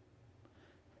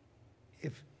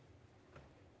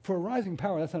 For a rising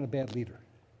power, that's not a bad leader.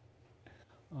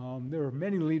 There are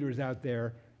many leaders out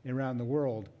there around the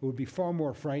world who would be far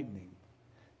more frightening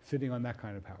sitting on that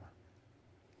kind of power.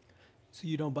 So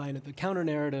you don't buy into the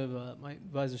counter-narrative. My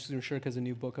advisor, Susan Shirk, has a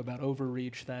new book about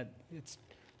overreach, that it's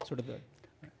sort of the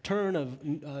turn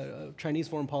of Chinese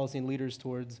foreign policy and leaders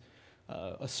towards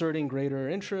asserting greater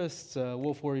interests,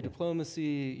 wolf warrior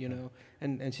diplomacy,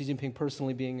 and Xi Jinping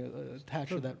personally being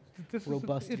attached to that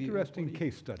robust view. This is an interesting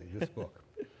case study, this book.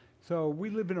 So we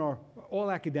live in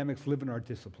all academics live in our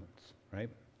disciplines, right?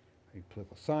 You're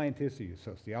political scientists, you're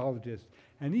sociologists,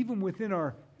 and even within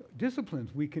our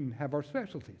disciplines, we can have our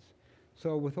specialties.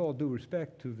 So with all due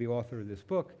respect to the author of this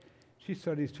book, she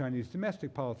studies Chinese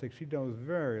domestic politics. She knows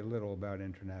very little about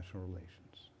international relations.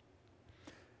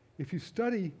 If you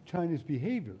study China's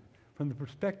behavior from the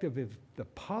perspective of the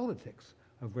politics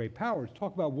of great powers,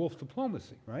 talk about wolf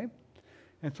diplomacy, right?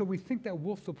 And so we think that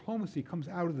wolf diplomacy comes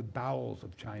out of the bowels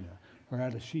of China or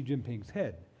out of Xi Jinping's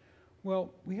head.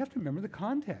 Well, we have to remember the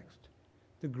context.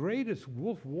 The greatest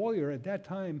wolf warrior at that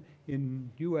time in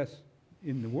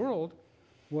the world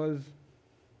was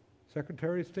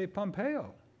Secretary of State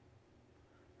Pompeo,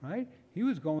 right? He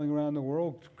was going around the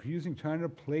world accusing China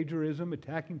of plagiarism,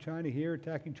 attacking China here,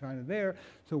 attacking China there.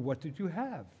 So what did you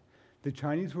have? The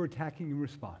Chinese were attacking in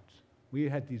response. We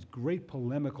had these great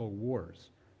polemical wars,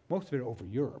 most of it over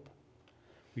Europe.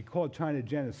 We called China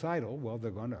genocidal. Well,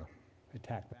 they're going to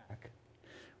attack back.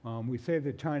 We say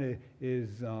that China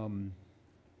is,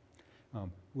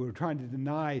 we're trying to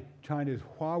deny China's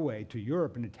Huawei to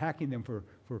Europe and attacking them for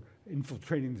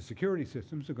infiltrating the security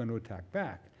systems. They're going to attack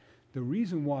back. The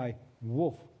reason why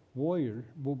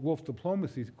wolf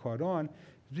diplomacy caught on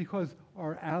is because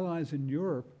our allies in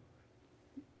Europe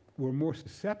were more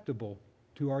susceptible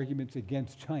to arguments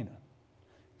against China.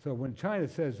 So when China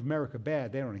says America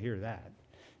bad, they don't hear that.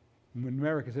 And when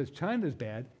America says China's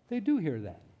bad, they do hear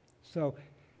that. So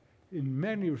in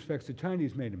many respects, the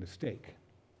Chinese made a mistake.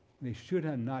 They should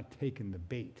have not taken the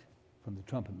bait from the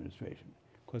Trump administration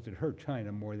because it hurt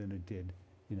China more than it did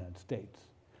the United States.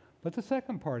 But the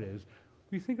second part is,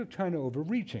 we think of China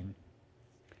overreaching,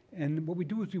 and what we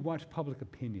do is we watch public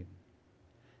opinion.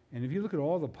 And if you look at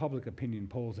all the public opinion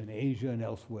polls in Asia and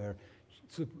elsewhere,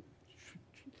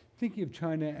 thinking of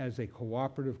China as a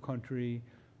cooperative country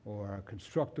or a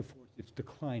constructive force, it's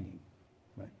declining,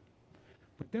 right?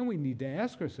 But then we need to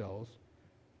ask ourselves,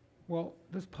 well,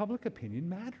 does public opinion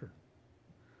matter?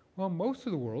 Well, most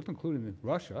of the world, including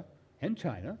Russia and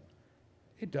China,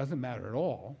 it doesn't matter at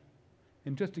all.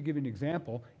 And just to give you an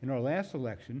example, in our last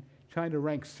election, China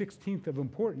ranked 16th of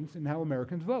importance in how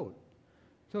Americans vote.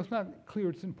 So it's not clear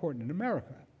it's important in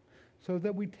America. So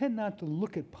that we tend not to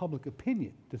look at public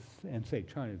opinion and say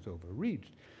China's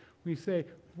overreached. We say,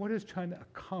 what has China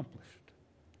accomplished,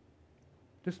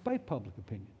 despite public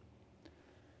opinion?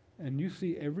 And you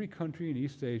see every country in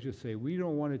East Asia say, we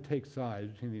don't want to take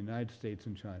sides between the United States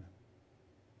and China,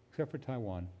 except for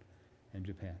Taiwan and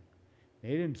Japan. They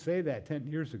didn't say that 10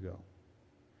 years ago.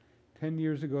 10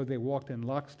 years ago, they walked in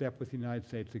lockstep with the United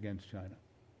States against China.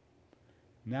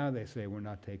 Now they say we're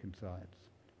not taking sides.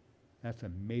 That's a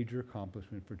major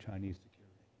accomplishment for Chinese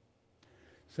security.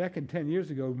 Second, 10 years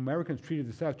ago, Americans treated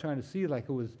the South China Sea like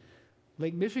it was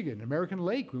Lake Michigan, an American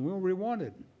lake. We went where we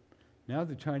wanted. Now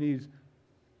the Chinese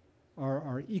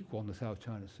are equal in the South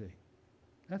China Sea.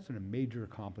 That's a major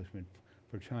accomplishment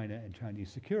for China and Chinese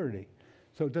security.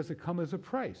 So does it come as a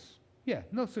price? Yeah,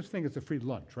 no such thing as a free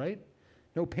lunch, right?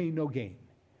 No pain, no gain.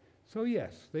 So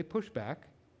yes, they pushed back,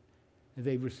 and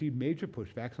they've received major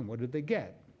pushbacks, and what did they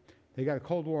get? They got a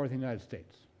Cold War with the United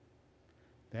States.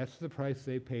 That's the price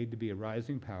they paid to be a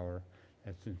rising power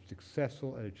that's been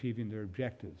successful at achieving their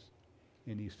objectives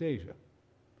in East Asia.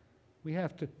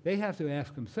 They have to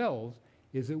ask themselves,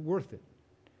 is it worth it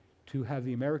to have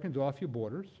the Americans off your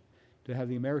borders, to have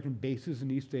the American bases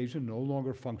in East Asia no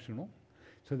longer functional,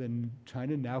 so that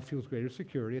China now feels greater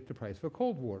security at the price of a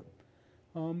Cold War?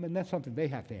 And that's something they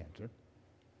have to answer.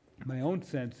 My own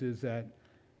sense is that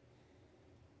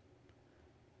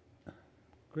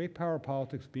great power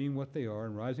politics being what they are,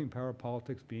 and rising power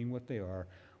politics being what they are,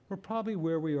 we're probably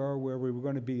where we are, where we were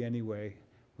going to be anyway,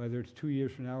 whether it's 2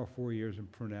 years from now or 4 years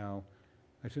from now.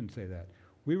 I shouldn't say that.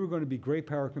 We were going to be great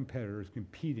power competitors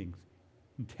competing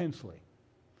intensely,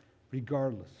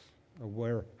 regardless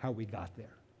of how we got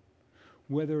there.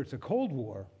 Whether it's a Cold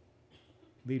War,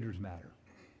 leaders matter.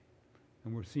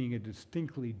 And we're seeing a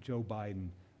distinctly Joe Biden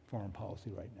foreign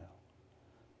policy right now.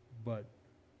 But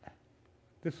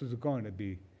this is going to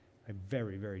be a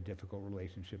very, very difficult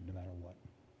relationship no matter what.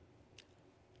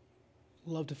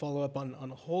 Love to follow up on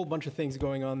a whole bunch of things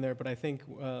going on there, but I think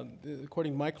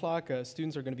according to my clock,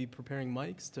 students are going to be preparing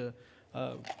mics to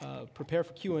prepare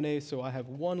for Q&A, so I have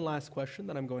one last question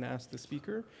that I'm going to ask the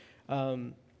speaker.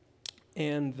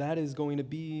 And that is going to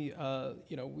be,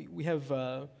 we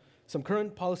have some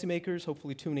current policymakers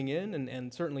hopefully tuning in,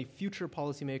 and certainly future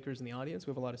policymakers in the audience.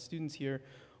 We have a lot of students here.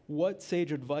 What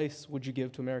sage advice would you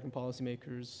give to American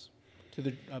policymakers, to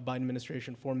the Biden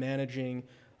administration, for managing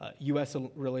U.S.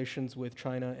 relations with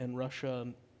China and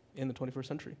Russia in the 21st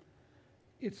century?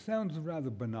 It sounds rather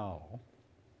banal,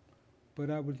 but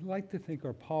I would like to think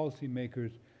our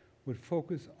policymakers would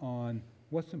focus on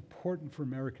what's important for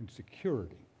American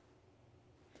security,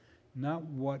 not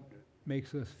what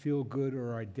makes us feel good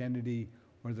or our identity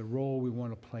or the role we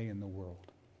want to play in the world.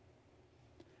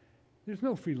 There's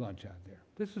no free lunch out there.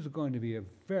 This is going to be a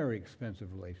very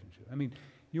expensive relationship. I mean,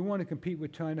 you want to compete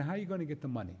with China, how are you going to get the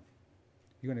money?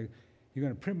 You're going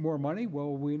to print more money?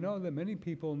 Well, we know that many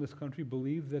people in this country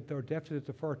believe that our deficits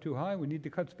are far too high, we need to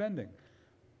cut spending.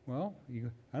 Well,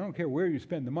 I don't care where you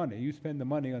spend the money. You spend the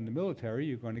money on the military,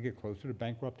 you're going to get closer to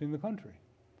bankrupting the country.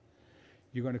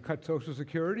 You're going to cut Social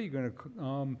Security, you're going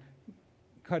to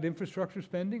cut infrastructure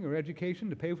spending or education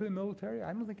to pay for the military?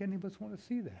 I don't think any of us want to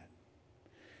see that.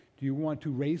 Do you want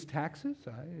to raise taxes?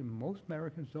 Most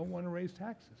Americans don't want to raise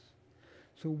taxes.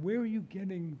 So where are you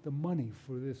getting the money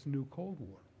for this new Cold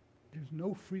War? There's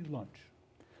no free lunch.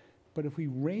 But if we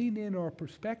rein in our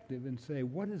perspective and say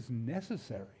what is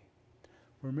necessary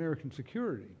for American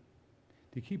security,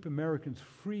 to keep Americans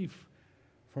free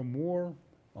from war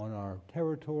on our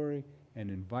territory and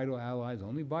in vital allies,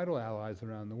 only vital allies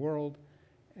around the world,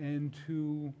 and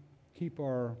to keep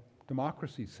our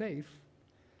democracy safe,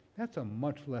 That's a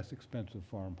much less expensive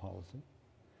foreign policy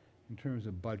in terms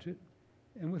of budget,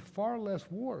 and with far less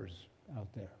wars out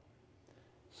there.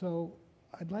 So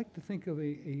I'd like to think of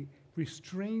a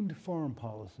restrained foreign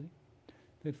policy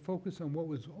that focused on what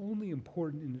was only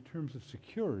important in the terms of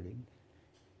security,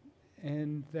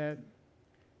 and that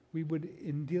we would,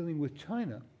 in dealing with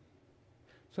China,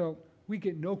 so we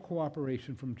get no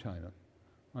cooperation from China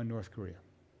on North Korea.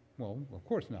 Well, of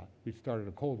course not. We started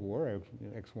a Cold War,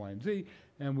 X, Y, and Z,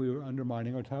 and we were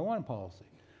undermining our Taiwan policy.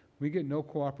 We get no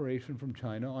cooperation from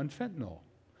China on fentanyl.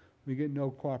 We get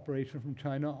no cooperation from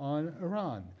China on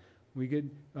Iran. We get,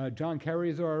 John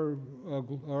Kerry is our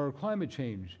climate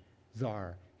change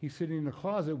czar. He's sitting in a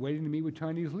closet waiting to meet with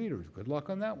Chinese leaders. Good luck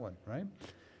on that one, right?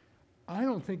 I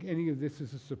don't think any of this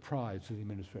is a surprise to the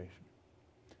administration.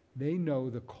 They know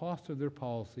the cost of their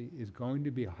policy is going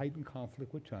to be a heightened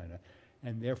conflict with China,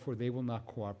 and therefore they will not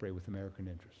cooperate with American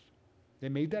interests. They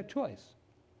made that choice.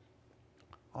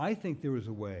 I think there was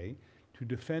a way to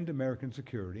defend American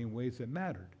security in ways that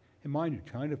mattered. And mind you,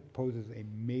 China poses a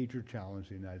major challenge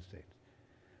to the United States.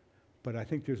 But I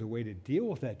think there's a way to deal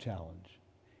with that challenge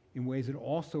in ways that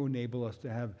also enable us to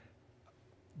have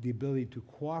the ability to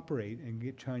cooperate and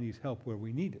get Chinese help where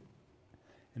we need it.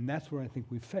 And that's where I think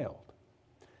we failed.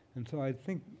 And so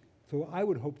I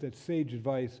would hope that sage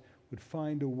advice would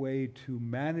find a way to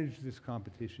manage this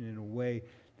competition in a way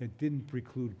that didn't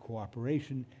preclude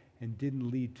cooperation and didn't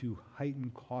lead to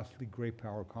heightened, costly great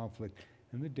power conflict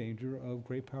and the danger of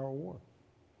great power war.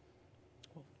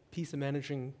 Well, peace and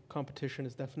managing competition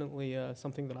is definitely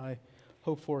something that I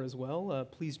hope for as well.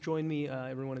 Please join me,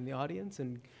 everyone in the audience,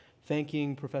 in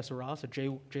thanking Professor Ross.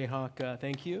 Jayhawk,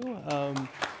 thank you.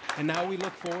 And now we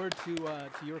look forward to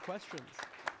your questions.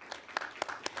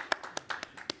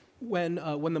 When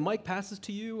the mic passes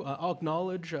to you, I'll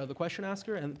acknowledge the question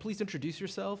asker, and please introduce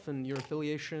yourself and your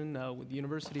affiliation with the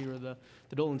university or the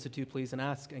Dole Institute, please, and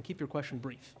ask and keep your question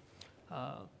brief.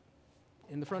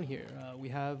 In the front here, we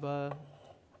have a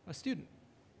student.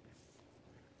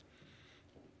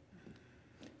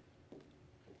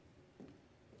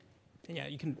 And yeah,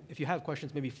 you can, if you have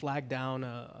questions, maybe flag down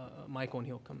Michael, and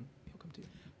he'll come to you.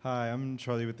 Hi, I'm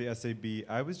Charlie with the SAB.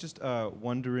 I was just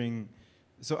wondering.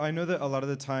 So I know that a lot of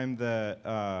the time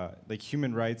that like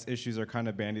human rights issues are kind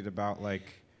of bandied about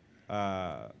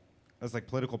as like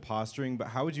political posturing, but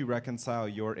how would you reconcile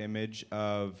your image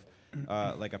of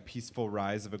like a peaceful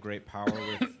rise of a great power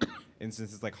with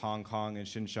instances like Hong Kong and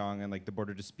Xinjiang and like the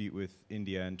border dispute with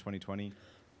India in 2020?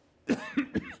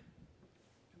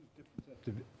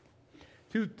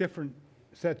 Two different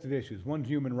sets of issues. One's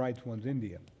human rights, one's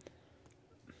India.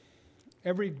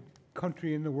 Every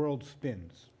country in the world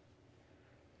spins,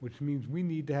 which means we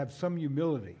need to have some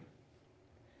humility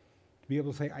to be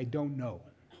able to say, I don't know.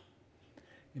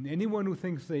 And anyone who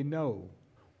thinks they know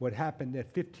what happened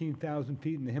at 15,000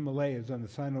 feet in the Himalayas on the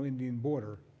Sino-Indian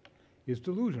border is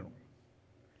delusional.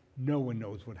 No one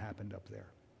knows what happened up there.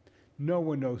 No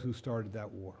one knows who started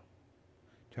that war.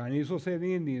 Chinese will say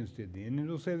the Indians did. The Indians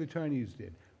will say the Chinese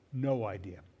did. No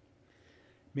idea.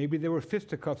 Maybe there were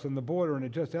fisticuffs on the border and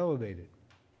it just escalated.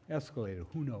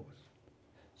 Who knows?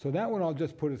 So that one I'll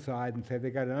just put aside and say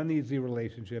they got an uneasy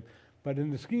relationship, but in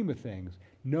the scheme of things,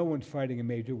 no one's fighting a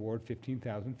major war at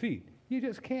 15,000 feet. You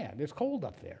just can't. It's cold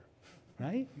up there,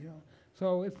 right? You know?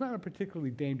 So it's not a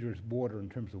particularly dangerous border in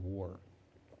terms of war.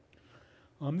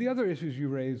 The other issues you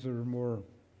raise are more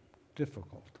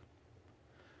difficult.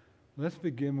 Let's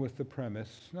begin with the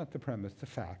premise, not the premise, the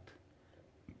fact,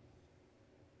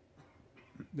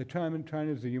 that China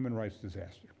is a human rights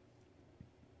disaster.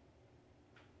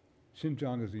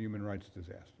 Xinjiang is a human rights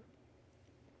disaster.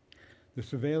 The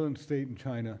surveillance state in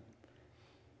China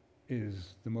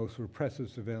is the most repressive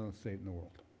surveillance state in the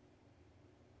world.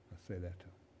 Let's say that too.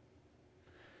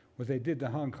 What they did to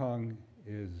Hong Kong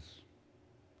is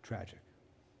tragic.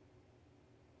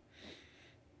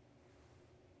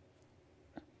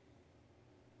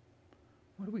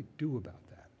 What do we do about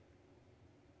that?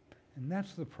 And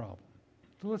that's the problem.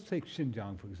 So let's take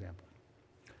Xinjiang, for example.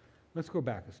 Let's go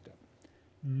back a step.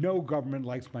 No government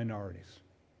likes minorities.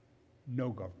 No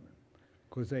government.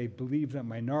 Because they believe that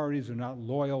minorities are not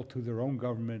loyal to their own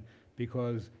government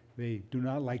because they do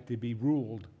not like to be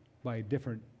ruled by a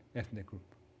different ethnic group.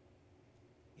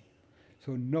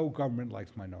 So no government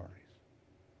likes minorities.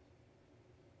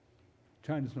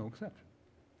 China's no exception.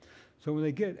 So when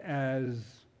they get as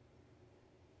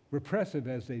repressive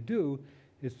as they do,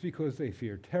 it's because they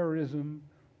fear terrorism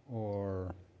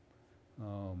or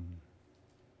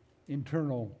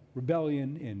internal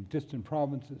rebellion in distant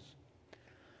provinces.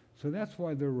 So that's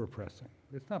why they're repressing.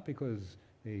 It's not because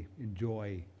they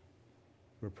enjoy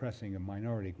repressing a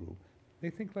minority group. They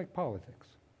think like politics.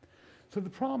 So the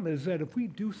problem is that if we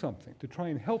do something to try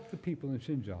and help the people in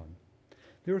Xinjiang,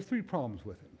 there are three problems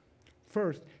with it.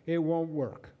 First, it won't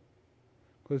work.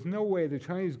 There's no way the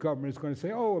Chinese government is going to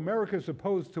say, oh, America's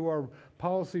opposed to our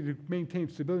policy to maintain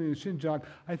stability in Xinjiang.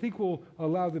 I think we'll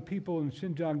allow the people in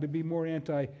Xinjiang to be more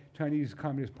anti-Chinese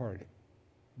Communist Party.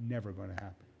 Never going to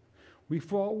happen. We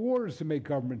fought wars to make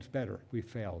governments better. We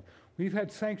failed. We've had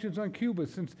sanctions on Cuba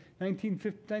since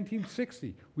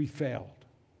 1960. We failed.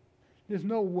 There's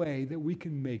no way that we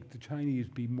can make the Chinese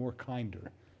be more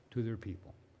kinder to their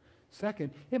people.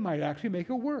 Second, it might actually make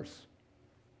it worse.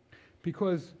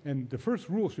 Because, and the first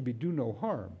rule should be do no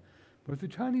harm, but if the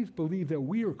Chinese believe that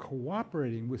we are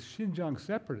cooperating with Xinjiang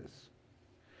separatists,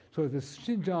 so if the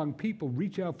Xinjiang people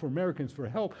reach out for Americans for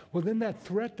help, well then that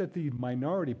threat that the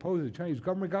minority posed to the Chinese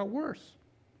government got worse.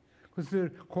 Because they're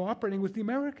cooperating with the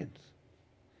Americans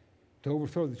to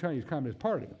overthrow the Chinese Communist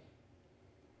Party.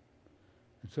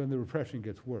 And so then the repression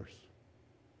gets worse.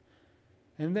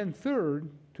 And then third,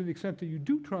 to the extent that you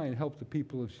do try and help the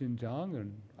people of Xinjiang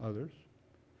and others,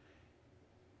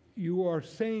 you are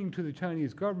saying to the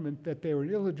Chinese government that they are an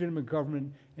illegitimate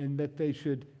government and that they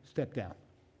should step down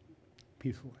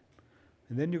peacefully.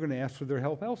 And then you're going to ask for their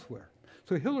help elsewhere.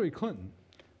 So Hillary Clinton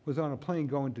was on a plane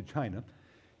going to China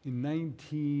in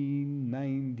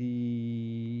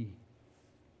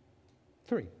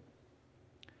 1993.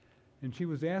 And she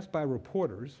was asked by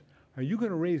reporters, are you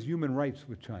going to raise human rights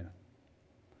with China?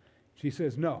 She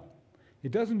says, no.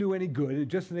 It doesn't do any good. It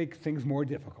just makes things more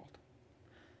difficult.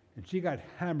 And she got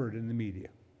hammered in the media.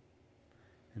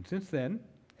 And since then,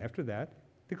 after that,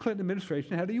 the Clinton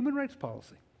administration had a human rights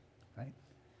policy, right?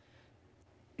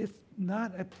 It's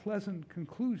not a pleasant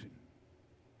conclusion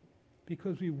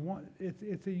because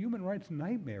it's a human rights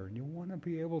nightmare and you want to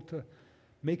be able to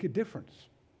make a difference.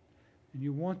 And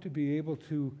you want to be able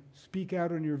to speak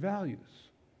out on your values.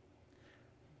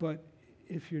 But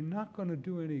if you're not going to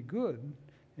do any good,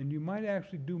 and you might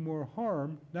actually do more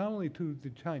harm, not only to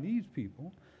the Chinese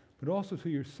people, but also to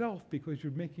yourself because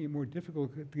you're making it more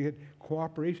difficult to get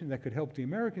cooperation that could help the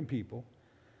American people,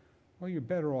 well, you're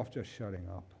better off just shutting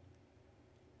up.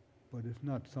 But it's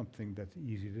not something that's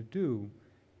easy to do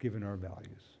given our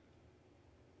values.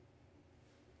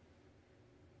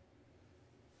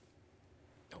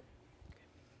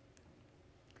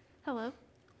 Hello,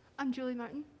 I'm Julie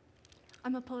Martin.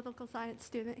 I'm a political science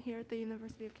student here at the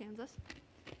University of Kansas.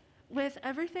 With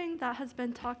everything that has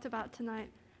been talked about tonight,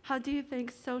 how do you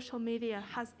think social media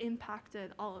has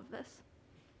impacted all of this?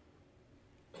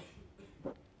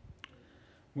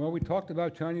 Well, we talked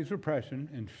about Chinese repression,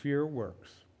 and fear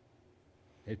works.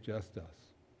 It just does.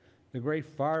 The Great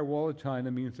Firewall of China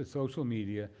means that social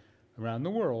media around the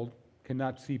world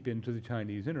cannot seep into the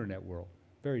Chinese internet world.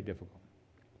 Very difficult.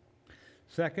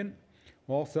 Second,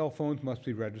 all cell phones must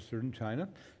be registered in China.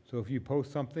 So if you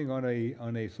post something on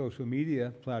a social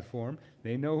media platform,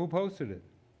 they know who posted it.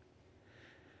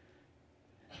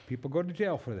 People go to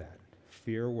jail for that.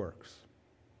 Fear works.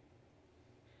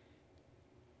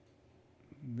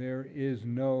 There is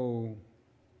no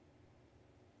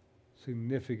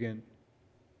significant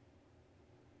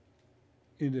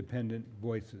independent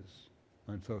voices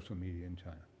on social media in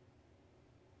China.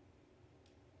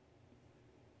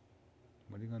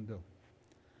 What are you going to do?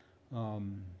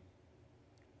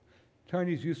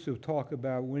 Chinese used to talk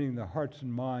about winning the hearts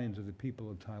and minds of the people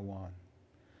of Taiwan.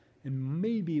 And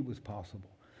maybe it was possible.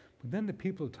 But then the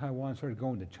people of Taiwan started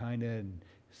going to China and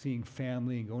seeing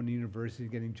family and going to university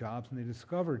and getting jobs, and they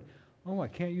discovered, oh, I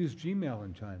can't use Gmail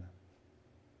in China.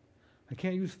 I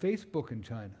can't use Facebook in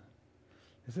China.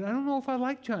 They said, I don't know if I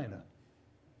like China.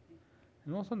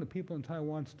 And all of a sudden the people in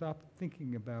Taiwan stopped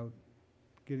thinking about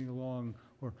getting along,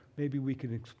 or maybe we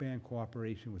could expand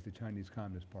cooperation with the Chinese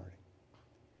Communist Party.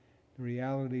 The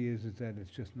reality is that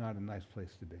it's just not a nice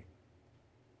place to be.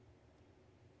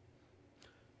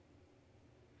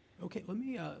 Okay,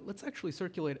 let's actually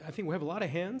circulate. I think we have a lot of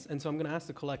hands, and so I'm going to ask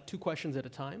to collect 2 questions at a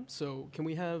time. So can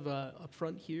we have up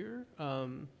front here?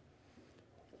 And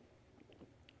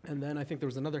then I think there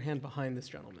was another hand behind this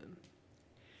gentleman.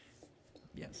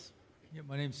 Yes. Yeah,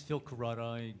 my name's Phil Carrata.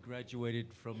 I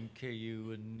graduated from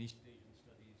KU in East Asian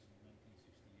Studies in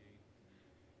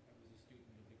 1968. I was a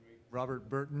student of the great Robert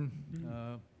Burton,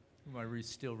 whom I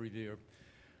still revere.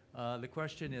 The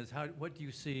question is, what do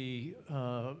you see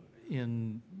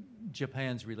in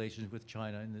Japan's relations with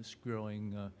China in this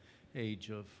growing age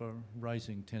of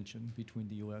rising tension between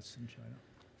the U.S. and China?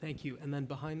 Thank you. And then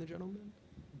behind the gentleman?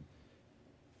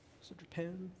 So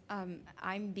Japan.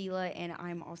 I'm Bila, and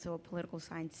I'm also a political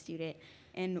science student.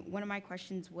 And one of my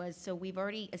questions was, so we've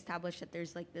already established that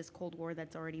there's like this Cold War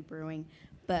that's already brewing,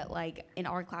 but like in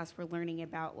our class, we're learning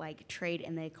about like trade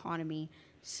and the economy.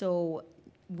 So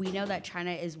we know that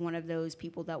China is one of those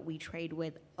people that we trade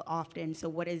with often. So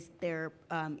what is their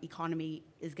economy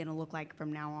is going to look like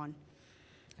from now on?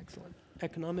 Excellent.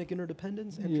 Economic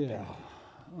interdependence and Yeah.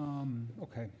 Japan.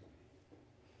 Okay.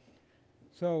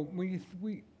 So we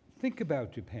think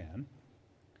about Japan.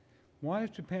 Why is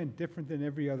Japan different than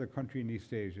every other country in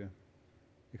East Asia,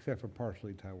 except for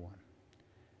partially Taiwan?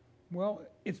 Well,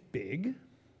 it's big,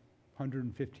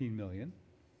 115 million.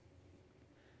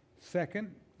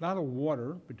 Second, a lot of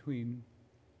water between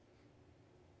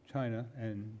China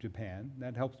and Japan.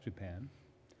 That helps Japan.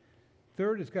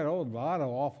 Third, it's got a lot of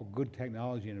awful good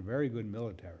technology and a very good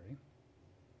military.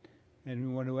 And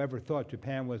anyone who ever thought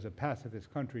Japan was a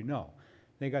pacifist country, no.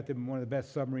 They got one of the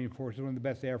best submarine forces, one of the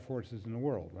best air forces in the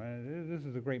world. Right? This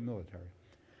is a great military.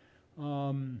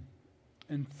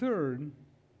 And third,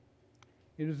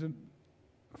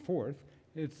 fourth,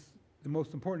 it's the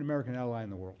most important American ally in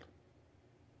the world.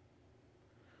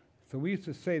 So we used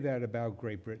to say that about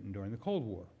Great Britain during the Cold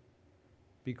War.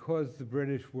 Because the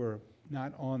British were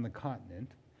not on the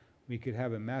continent, we could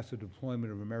have a massive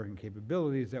deployment of American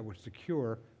capabilities that were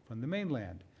secure from the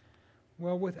mainland.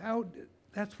 Well,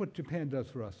 that's what Japan does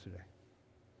for us today.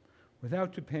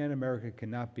 Without Japan, America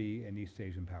cannot be an East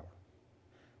Asian power.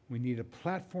 We need a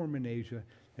platform in Asia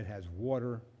that has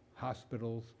water,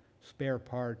 hospitals, spare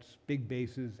parts, big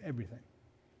bases, everything.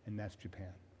 And that's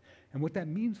Japan. And what that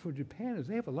means for Japan is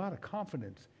they have a lot of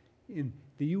confidence in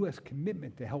the U.S.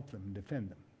 commitment to help them and defend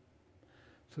them.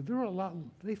 So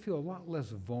they feel a lot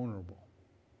less vulnerable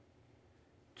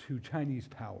to Chinese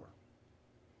power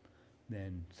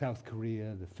than South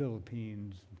Korea, the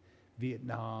Philippines,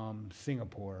 Vietnam,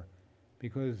 Singapore,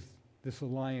 because this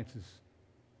alliance is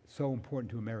so important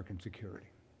to American security.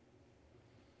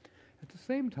 At the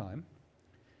same time,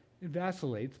 it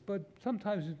vacillates, but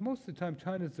most of the time,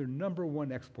 China is their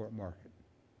 #1 export market.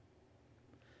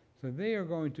 So they are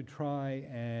going to try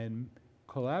and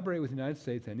collaborate with the United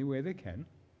States any way they can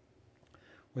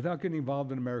without getting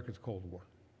involved in America's Cold War.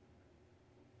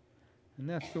 And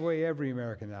that's the way every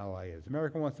American ally is.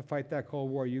 America wants to fight that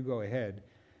Cold War, you go ahead.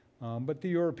 But the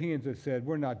Europeans have said,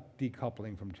 we're not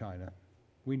decoupling from China.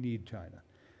 We need China.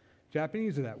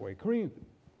 Japanese are that way. Koreans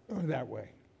are that way.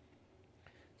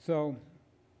 So,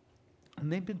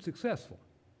 and they've been successful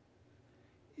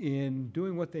in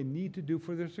doing what they need to do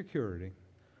for their security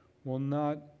while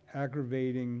not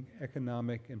aggravating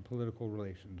economic and political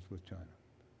relations with China.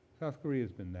 South Korea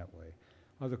has been that way.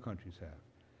 Other countries have.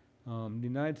 The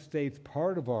United States,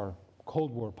 part of our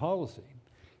Cold War policy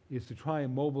is to try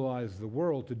and mobilize the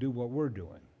world to do what we're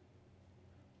doing.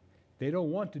 They don't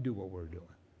want to do what we're doing.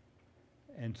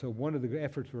 And so one of the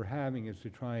efforts we're having is to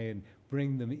try and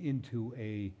bring them into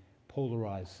a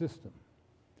polarized system.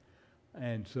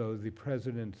 And so the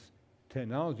president's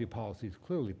technology policy is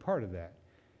clearly part of that,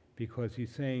 because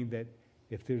he's saying that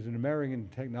if there's an American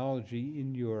technology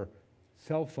in your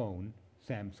cell phone,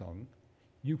 Samsung,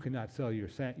 you cannot sell your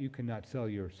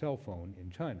cell phone in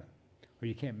China, or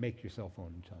you can't make your cell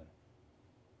phone in China.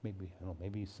 Maybe, I don't know,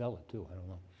 maybe you sell it too, I don't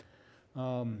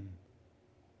know.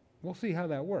 We'll see how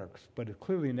that works, but it's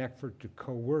clearly an effort to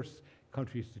coerce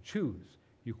countries to choose.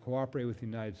 You cooperate with the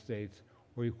United States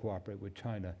or you cooperate with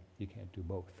China. You can't do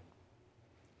both.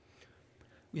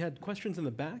 We had questions in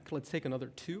the back. Let's take another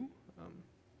two.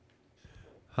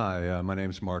 Hi, my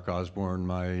name is Mark Osborne.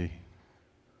 My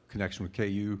connection with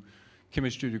KU,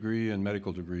 chemistry degree and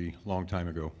medical degree, long time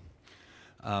ago.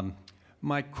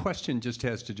 My question just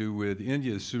has to do with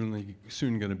India is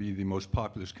soon going to be the most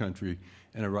populous country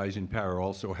and a rising power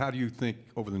also. How do you think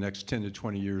over the next 10 to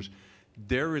 20 years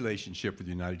their relationship with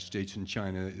the United States and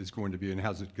China is going to be, and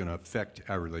how's it going to affect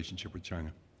our relationship with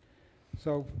China?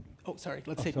 So, oh, sorry,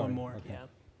 let's take one more. Okay.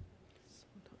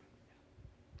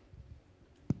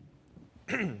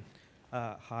 Yeah.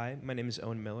 Hi, my name is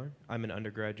Owen Miller. I'm an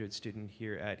undergraduate student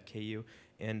here at KU.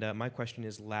 And my question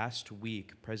is, last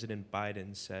week, President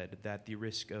Biden said that the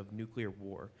risk of nuclear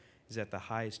war is at the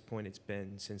highest point it's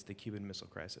been since the Cuban Missile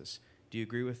Crisis. Do you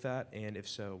agree with that? And if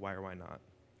so, why or why not?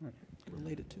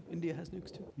 Related to, India has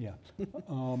nukes too. Yeah.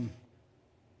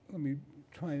 Let me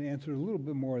try and answer a little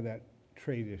bit more of that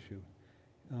trade issue.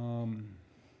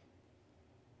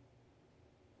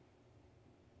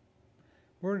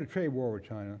 We're in a trade war with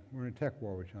China. We're in a tech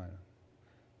war with China.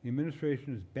 The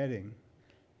administration is betting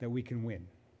that we can win.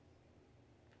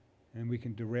 And we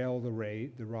can derail the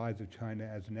rise of China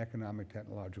as an economic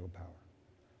technological power.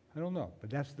 I don't know, but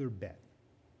that's their bet.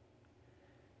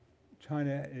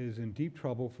 China is in deep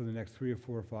trouble for the next 3 or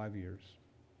 4 or 5 years.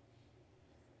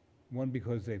 One,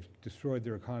 because they've destroyed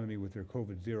their economy with their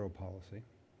COVID-0 policy.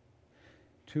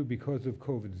 Two, because of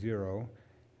COVID-0,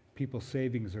 people's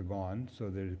savings are gone, so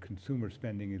their consumer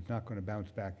spending is not going to bounce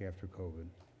back after COVID.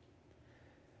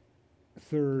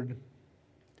 Third,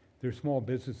 their small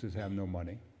businesses have no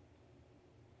money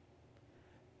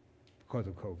because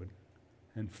of COVID.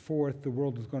 And fourth, the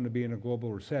world is going to be in a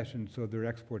global recession, so their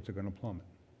exports are going to plummet.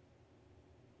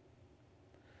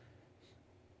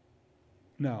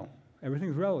 Now,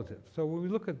 everything's relative. So when we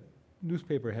look at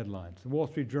newspaper headlines, the Wall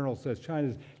Street Journal says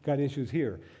China's got issues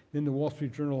here. Then the Wall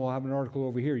Street Journal will have an article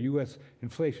over here, U.S.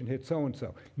 inflation hit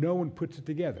so-and-so. No one puts it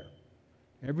together.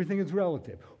 Everything is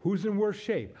relative. Who's in worse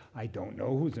shape? I don't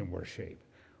know who's in worse shape.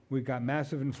 We've got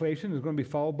massive inflation. It's going to be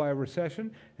followed by a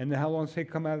recession. And then how long does it take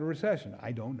to come out of a recession?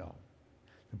 I don't know.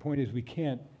 The point is we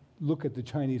can't look at the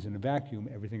Chinese in a vacuum.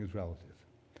 Everything is relative.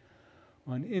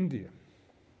 On India,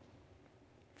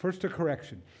 first a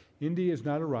correction. India is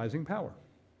not a rising power.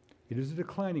 It is a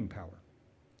declining power.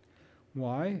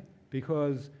 Why?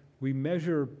 Because we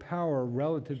measure power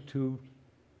relative to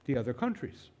the other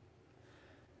countries.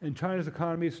 And China's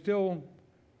economy is still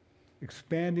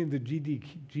expanding the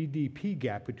GDP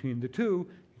gap between the two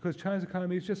because China's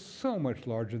economy is just so much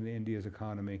larger than India's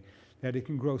economy that it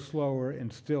can grow slower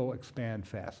and still expand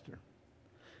faster.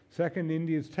 Second,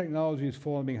 India's technology is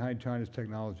falling behind China's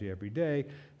technology every day.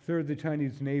 Third, the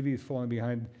Chinese Navy is falling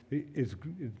behind,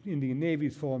 Indian Navy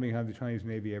is falling behind the Chinese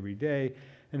Navy every day.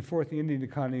 And fourth, the Indian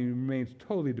economy remains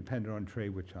totally dependent on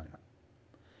trade with China.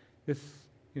 This,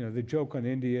 the joke on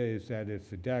India is that it's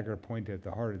the dagger pointed at the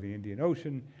heart of the Indian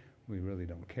Ocean. We really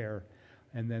don't care.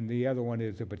 And then the other one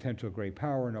is a potential great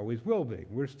power and always will be.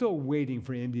 We're still waiting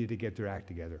for India to get their act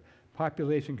together.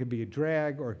 Population can be a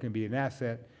drag or it can be an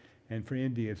asset. And for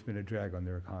India, it's been a drag on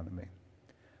their economy.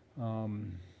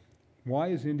 Why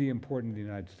is India important to the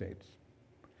United States?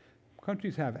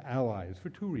 Countries have allies for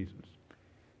two reasons.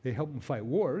 They help them fight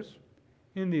wars.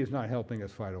 India is not helping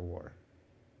us fight a war.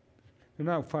 They're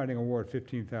not fighting a war at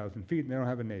 15,000 feet, and they don't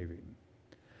have a navy.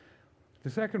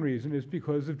 The second reason is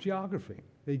because of geography.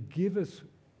 They give us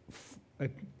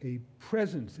a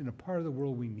presence in a part of the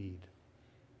world we need.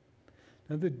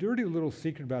 Now, the dirty little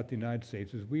secret about the United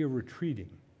States is we are retreating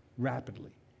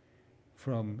rapidly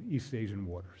from East Asian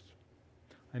waters.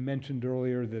 I mentioned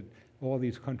earlier that all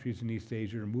these countries in East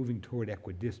Asia are moving toward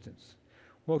equidistance.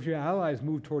 Well, if your allies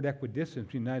move toward equidistance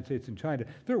between the United States and China,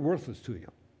 they're worthless to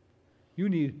you. You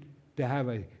need to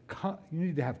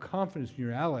have confidence in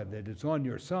your ally that it's on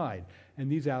your side,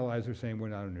 and these allies are saying we're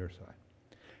not on your side.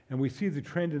 And we see the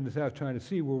trend in the South China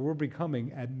Sea where we're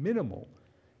becoming, at minimal,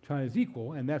 China's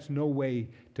equal, and that's no way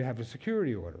to have a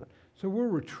security order. So we're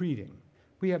retreating.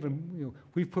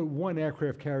 We've put one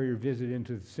aircraft carrier visit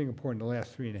into Singapore in the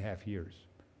last 3.5 years.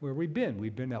 Where we've been?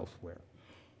 We've been elsewhere.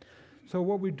 So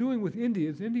what we're doing with India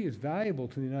is valuable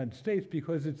to the United States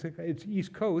because its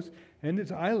east coast and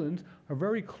its islands are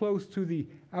very close to the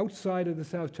outside of the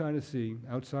South China Sea,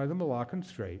 outside the Malaccan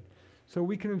Strait. So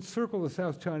we can encircle the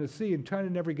South China Sea and China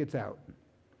never gets out.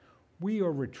 We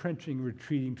are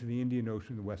retreating to the Indian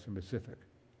Ocean and the Western Pacific.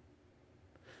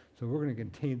 So we're going to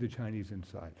contain the Chinese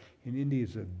inside. And India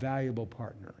is a valuable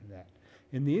partner in that.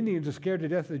 And the Indians are scared to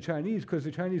death of the Chinese because the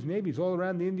Chinese Navy is all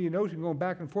around the Indian Ocean going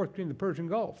back and forth between the Persian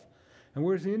Gulf. And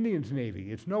where's the Indians'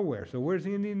 Navy? It's nowhere. So where's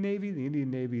the Indian Navy? The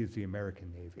Indian Navy is the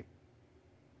American Navy.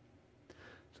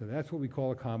 So that's what we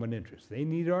call a common interest. They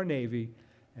need our Navy,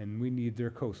 and we need their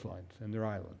coastlines and their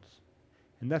islands.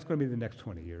 And that's going to be the next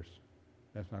 20 years.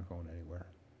 That's not going anywhere.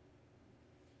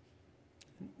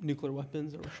 Nuclear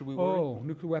weapons, or should we worry? Oh,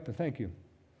 nuclear weapons, thank you.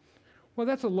 Well,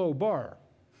 that's a low bar,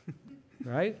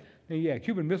 right? And yeah,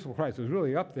 Cuban Missile Crisis was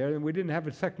really up there, and we didn't have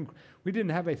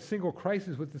a single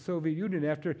crisis with the Soviet Union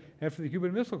after the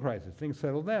Cuban Missile Crisis. Things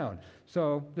settled down.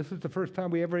 So this is the first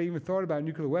time we ever even thought about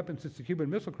nuclear weapons since the Cuban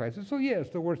Missile Crisis. So yeah, it's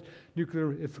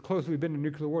the closest we've been to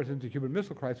nuclear war since the Cuban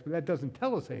Missile Crisis, but that doesn't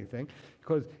tell us anything,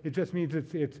 because it just means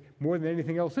it's more than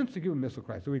anything else since the Cuban Missile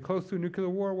Crisis. Are we close to a nuclear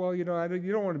war? Well, you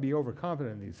don't want to be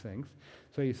overconfident in these things.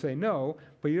 So you say no,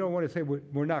 but you don't want to say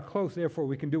we're not close, therefore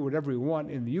we can do whatever we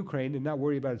want in the Ukraine and not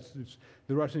worry about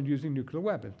the Russians using nuclear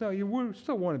weapons. No, you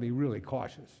still want to be really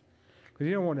cautious, because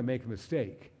you don't want to make a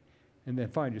mistake and then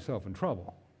find yourself in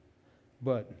trouble.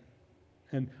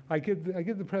 And I give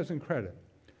the president credit.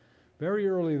 Very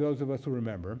early, those of us who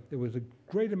remember, there was a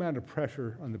great amount of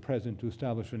pressure on the president to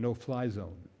establish a no-fly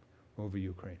zone over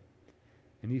Ukraine.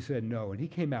 And he said no, and he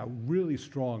came out really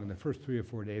strong in the first 3 or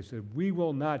 4 days, said we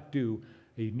will not do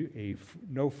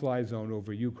no-fly zone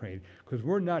over Ukraine, because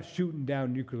we're not shooting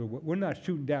down we're not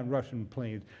shooting down Russian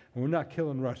planes, and we're not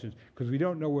killing Russians, because we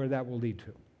don't know where that will lead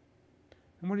to.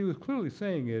 And what he was clearly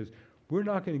saying is, we're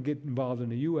not going to get involved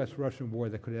in a U.S.-Russian war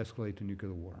that could escalate to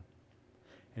nuclear war.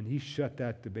 And he shut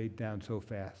that debate down so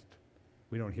fast,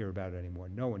 we don't hear about it anymore.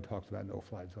 No one talks about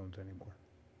no-fly zones anymore,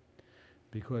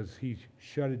 because he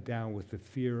shut it down with the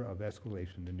fear of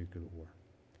escalation to nuclear war.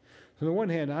 So on the one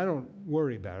hand, I don't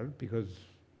worry about it, because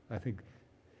I think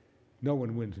no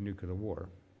one wins a nuclear war.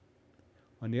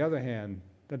 On the other hand,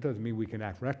 that doesn't mean we can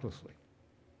act recklessly,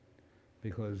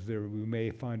 because we may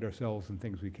find ourselves in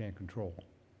things we can't control.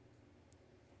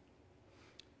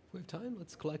 If we have time,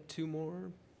 let's collect 2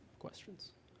 more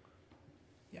questions.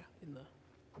 Yeah, in the...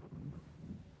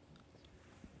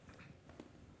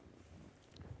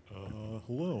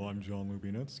 Hello, I'm John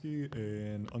Lubinetsky,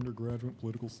 an undergraduate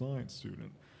political science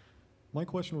student. My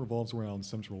question revolves around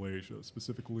Central Asia,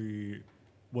 specifically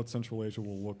what Central Asia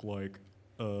will look like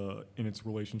in its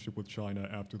relationship with China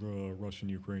after the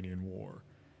Russian-Ukrainian war.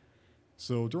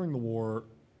 So during the war,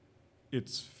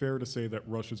 it's fair to say that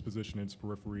Russia's position in its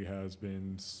periphery has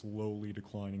been slowly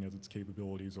declining as its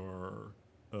capabilities are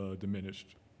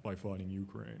diminished by fighting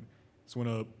Ukraine. So in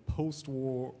a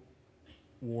post-war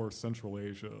Central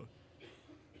Asia,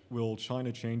 will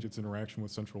China change its interaction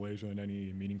with Central Asia in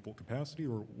any meaningful capacity,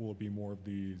 or will it be more of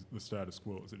the status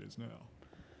quo as it is now?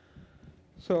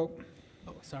 So,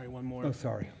 oh, sorry, one more. Oh,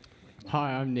 sorry.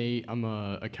 Hi, I'm Nate. I'm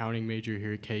an accounting major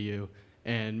here at KU.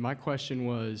 And my question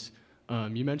was,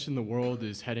 you mentioned the world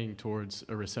is heading towards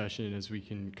a recession, as we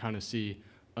can kind of see,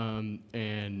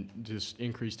 and just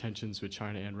increased tensions with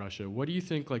China and Russia. What do you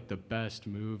think like the best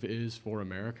move is for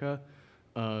America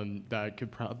that could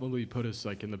probably put us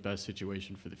like in the best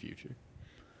situation for the future?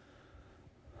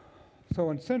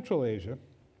 So in Central Asia,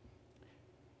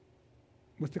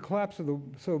 with the collapse of the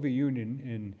Soviet Union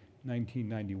in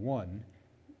 1991,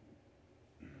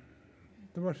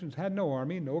 the Russians had no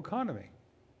army, no economy.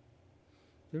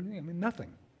 I mean,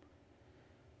 nothing.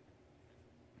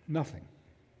 Nothing.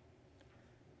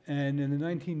 And in the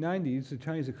 1990s, the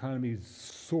Chinese economy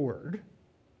soared.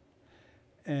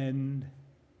 And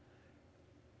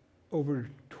over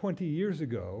 20 years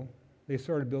ago, they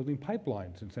started building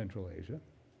pipelines in Central Asia.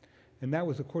 And that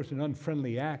was, of course, an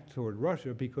unfriendly act toward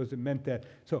Russia, because it meant that,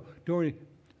 so during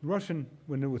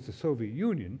when there was the Soviet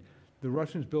Union, the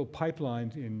Russians built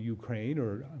pipelines in Ukraine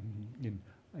or in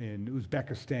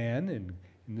Uzbekistan and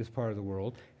in this part of the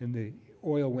world, and the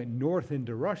oil went north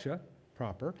into Russia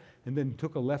proper, and then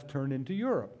took a left turn into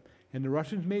Europe. And the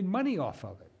Russians made money off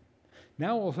of it.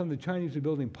 Now all of a sudden the Chinese are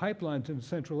building pipelines in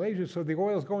Central Asia, so the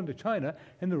oil's going to China,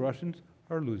 and the Russians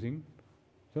are losing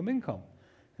some income.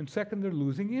 And second, they're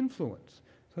losing influence.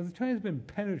 So the Chinese have been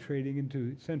penetrating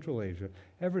into Central Asia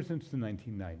ever since the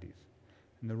 1990s.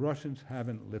 And the Russians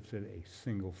haven't lifted a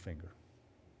single finger.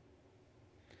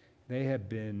 They have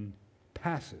been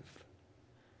passive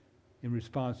in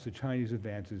response to Chinese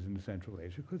advances in Central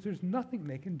Asia, because there's nothing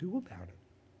they can do about it.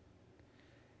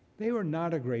 They are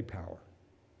not a great power.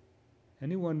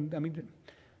 Look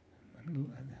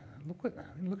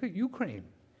at Ukraine.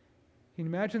 Can you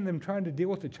imagine them trying to deal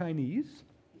with the Chinese?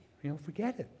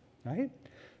 Forget it, right?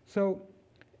 So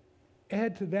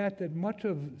add to that much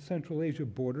of Central Asia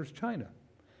borders China.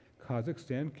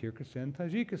 Kazakhstan, Kyrgyzstan,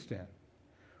 Tajikistan.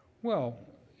 Well,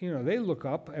 they look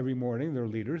up every morning, their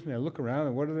leaders, and they look around,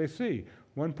 and what do they see?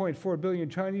 1.4 billion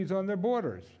Chinese on their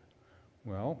borders.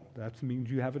 Well, that means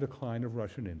you have a decline of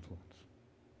Russian influence.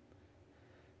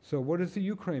 So what does the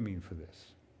Ukraine mean for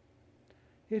this?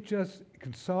 It just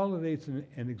consolidates and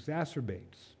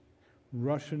exacerbates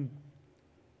Russian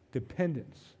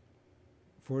dependence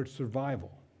for its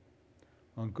survival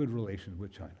on good relations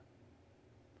with China.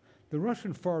 The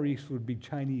Russian Far East would be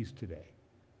Chinese today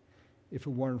if it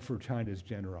weren't for China's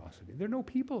generosity. There are no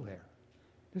people there.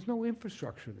 There's no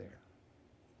infrastructure there.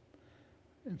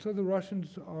 And so the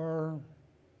Russians are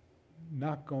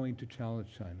not going to challenge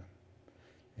China.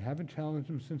 They haven't challenged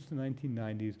them since the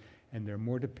 1990s, and they're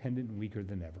more dependent and weaker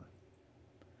than ever.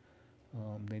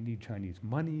 They need Chinese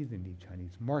money, they need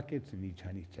Chinese markets, they need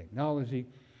Chinese technology,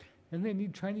 and they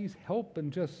need Chinese help,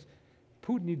 and just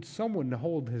Putin needs someone to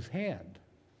hold his hand,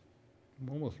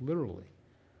 almost literally,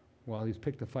 while he's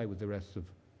picked a fight with the rest of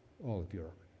all of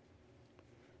Europe.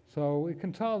 So it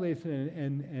consolidates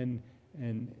and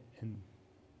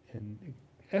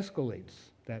escalates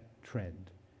that trend,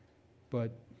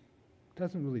 but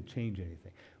doesn't really change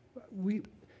anything.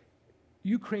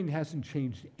 Ukraine hasn't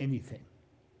changed anything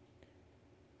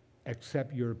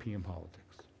except European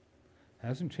politics.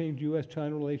 Hasn't changed U.S.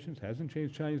 China relations, hasn't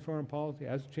changed Chinese foreign policy,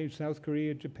 hasn't changed South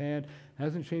Korea, Japan,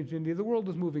 hasn't changed India. The world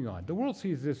is moving on. The world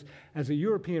sees this as a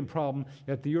European problem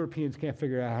that the Europeans can't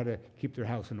figure out how to keep their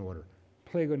house in order.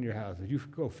 Plague on your houses, you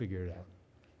go figure it out.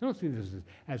 They don't see this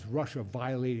as Russia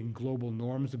violating global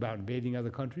norms about invading other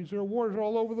countries. There are wars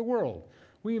all over the world.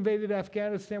 We invaded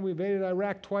Afghanistan, we invaded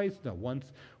Iraq twice, no,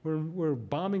 once. We're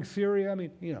bombing Syria. I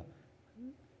mean, you know,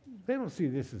 they don't see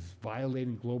this as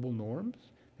violating global norms.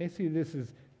 They see this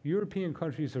as European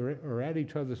countries are at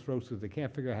each other's throats because they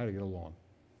can't figure out how to get along.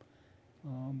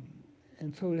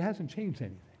 And so it hasn't changed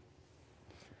anything.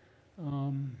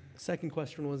 Second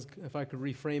question was, if I could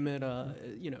reframe it,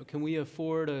 you know, can we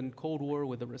afford a Cold War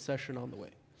with a recession on the way?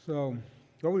 So,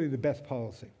 what would be the best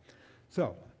policy?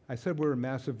 So, I said we're a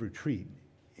massive retreat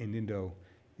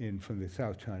from the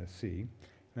South China Sea,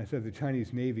 and I said the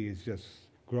Chinese Navy is just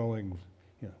growing,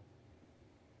 you know,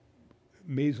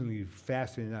 amazingly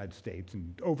fast in the United States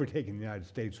and overtaking the United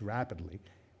States rapidly.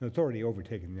 And it's already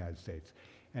overtaken the United States,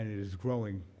 and it is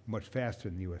growing much faster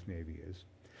than the U.S. Navy is.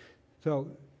 So,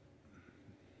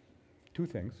 two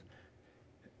things.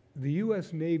 The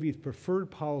U.S. Navy's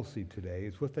preferred policy today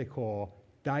is what they call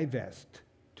divest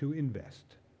to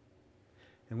invest.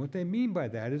 And what they mean by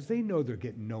that is they know they're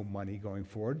getting no money going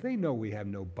forward. They know we have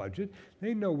no budget.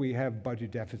 They know we have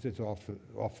budget deficits off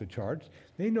the charts.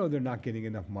 They know they're not getting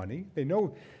enough money. They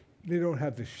know they don't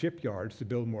have the shipyards to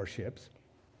build more ships.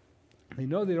 They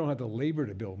know they don't have the labor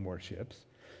to build more ships.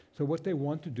 So what they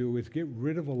want to do is get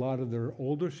rid of a lot of their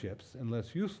older ships and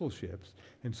less useful ships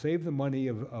and save the money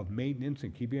of maintenance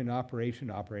and keeping an operation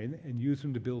operating and use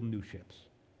them to build new ships,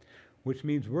 which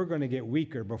means we're going to get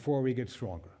weaker before we get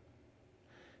stronger.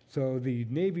 So the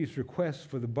Navy's request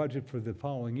for the budget for the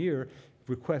following year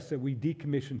requests that we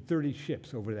decommission 30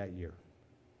 ships over that year.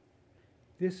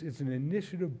 This is an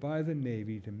initiative by the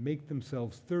Navy to make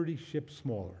themselves 30 ships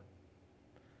smaller.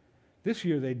 This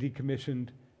year they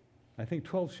decommissioned, I think,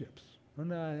 12 ships. Oh,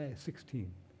 no,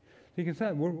 16. So you can see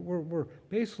we're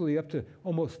basically up to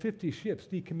almost 50 ships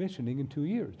decommissioning in 2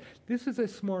 years. This is a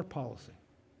smart policy.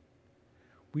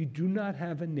 We do not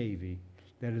have a Navy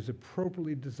that is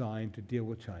appropriately designed to deal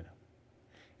with China.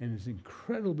 And it's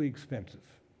incredibly expensive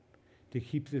to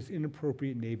keep this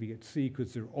inappropriate Navy at sea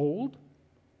because they're old,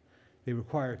 they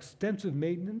require extensive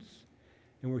maintenance,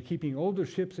 and we're keeping older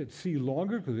ships at sea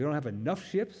longer because we don't have enough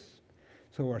ships.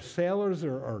 So our sailors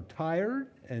are tired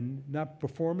and not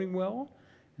performing well.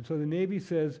 And so the Navy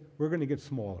says, we're going to get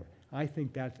smaller. I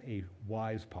think that's a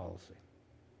wise policy.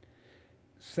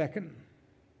 Second,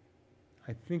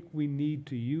 I think we need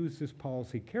to use this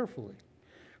policy carefully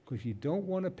because you don't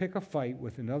want to pick a fight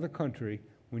with another country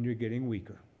when you're getting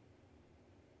weaker.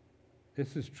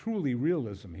 This is truly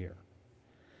realism here.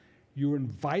 You're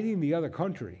inviting the other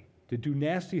country to do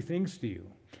nasty things to you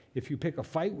if you pick a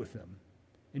fight with them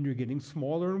and you're getting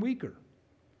smaller and weaker.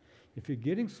 If you're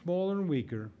getting smaller and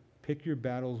weaker, pick your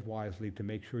battles wisely to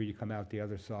make sure you come out the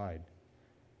other side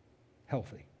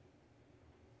healthy.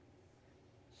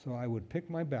 So I would pick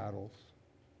my battles,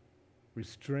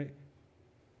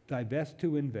 divest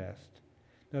to invest.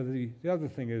 Now the other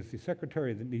thing is the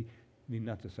secretary,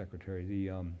 not the secretary,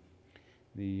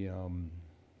 the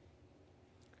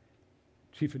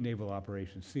Chief of Naval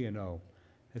Operations, CNO,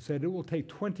 has said it will take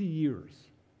 20 years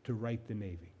to right the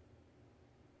Navy.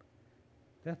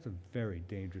 That's a very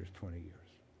dangerous 20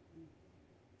 years.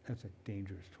 That's a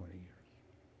dangerous 20 years.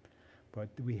 But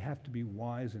we have to be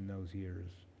wise in those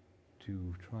years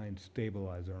to try and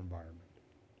stabilize our environment.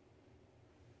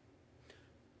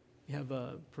 We have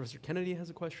Professor Kennedy has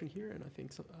a question here, and I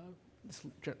think this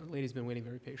lady's been waiting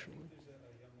very patiently. There's a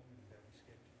young woman that we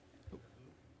skipped.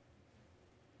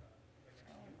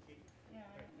 Yeah,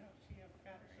 I don't know if she ever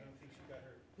got her. I don't think she got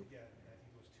her. Yeah, I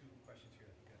think there was 2 questions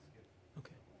here that got skipped.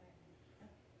 Okay.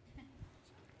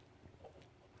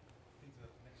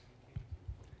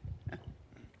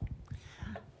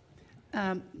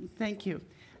 Thank you.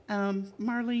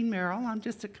 Marlene Merrill, I'm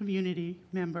just a community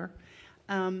member.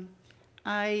 The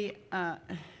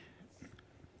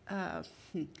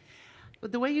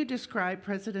way you describe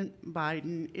President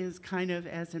Biden is kind of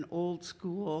as an old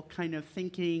school kind of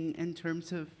thinking in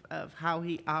terms of how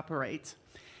he operates.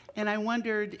 And I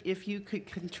wondered if you could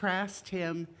contrast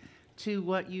him to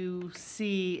what you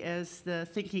see as the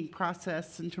thinking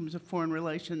process in terms of foreign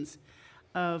relations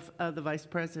of the Vice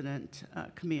President,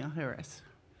 Kamala Harris.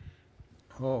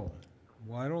 Oh,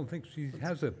 well, I don't think she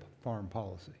has a foreign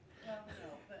policy. Well, no,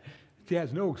 but She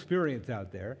has no experience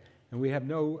out there, and we have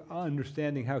no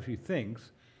understanding how she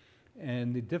thinks.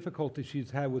 And the difficulty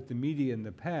she's had with the media in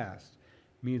the past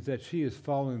means that she is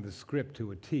following the script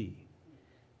to a T.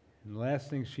 And the last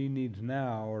thing she needs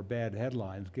now are bad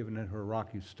headlines, given her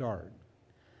rocky start.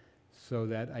 So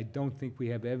that I don't think we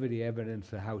have any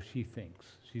evidence of how she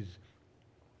thinks.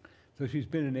 So she's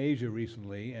been in Asia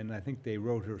recently, and I think they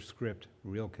wrote her script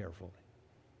real carefully.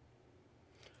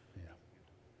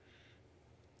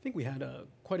 I think we had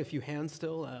quite a few hands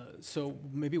still, so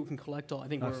maybe we can collect all. I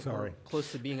think we're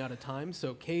close to being out of time.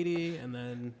 So Katie, and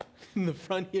then in the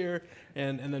front here,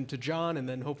 and then to John, and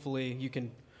then hopefully you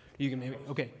can maybe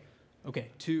okay.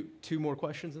 Two more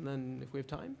questions, and then if we have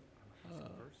time.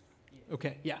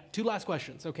 Okay, yeah, 2 last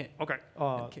questions. Okay. Okay.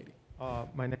 Katie.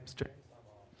 My name is James.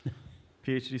 I'm a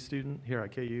PhD student here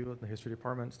at KU in the history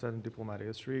department, studying diplomatic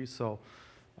history. So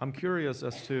I'm curious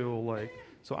as to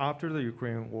so after the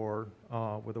Ukraine war,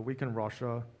 with a weakened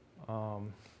Russia,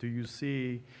 do you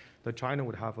see that China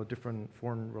would have a different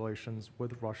foreign relations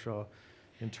with Russia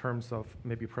in terms of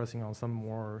maybe pressing on some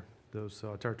more those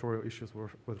territorial issues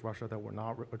with Russia that were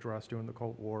not addressed during the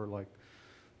Cold War, like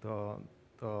the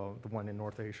one in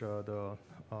North Asia,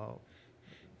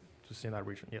 just in that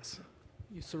region? Yes.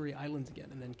 Usuri Islands again,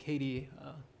 and then Katie.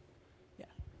 Yeah.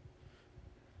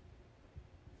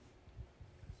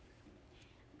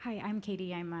 Hi, I'm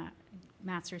Katie. I'm a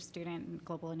master's student in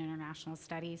global and international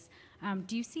studies.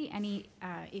 Do you see any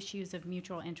issues of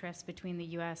mutual interest between the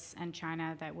U.S. and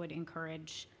China that would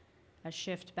encourage a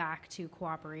shift back to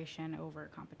cooperation over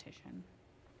competition?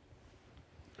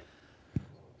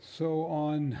 So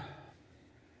I'm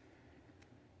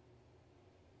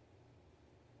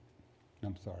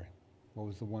sorry, what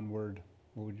was the one word?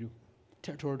 What would you?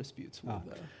 Territorial disputes with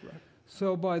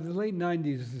So by the late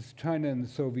 90s, China and the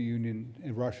Soviet Union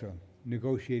and Russia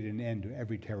negotiated an end to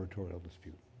every territorial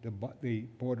dispute. The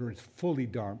border is fully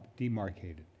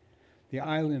demarcated. The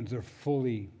islands are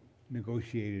fully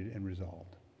negotiated and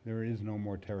resolved. There is no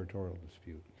more territorial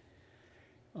dispute.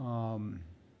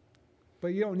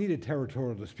 But you don't need a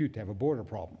territorial dispute to have a border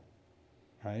problem,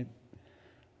 right?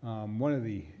 One of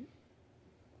the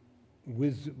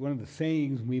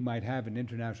sayings we might have in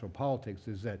international politics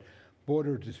is that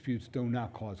border disputes do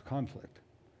not cause conflict.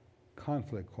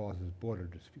 Conflict causes border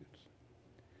disputes.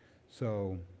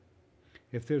 So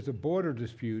if there's a border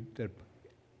dispute that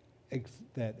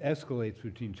escalates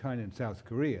between China and South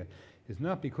Korea, it's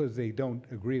not because they don't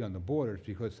agree on the borders,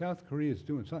 because South Korea is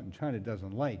doing something China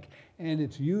doesn't like, and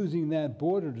it's using that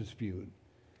border dispute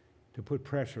to put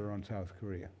pressure on South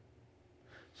Korea.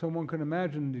 So one can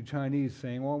imagine the Chinese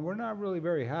saying, well, we're not really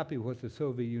very happy with what the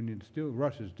Soviet Union's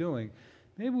Russia's doing.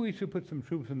 Maybe we should put some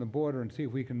troops on the border and see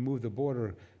if we can move the border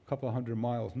a couple of 100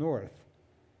 miles north.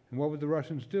 And what would the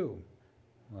Russians do?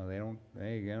 Well,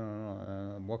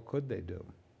 what could they do?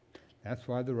 That's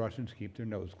why the Russians keep their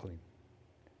nose clean.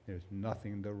 There's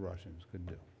nothing the Russians could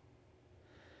do.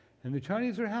 And the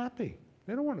Chinese are happy.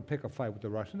 They don't want to pick a fight with the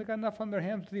Russians. They got enough on their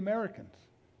hands with the Americans,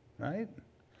 right?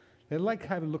 They like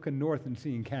looking north and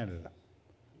seeing Canada,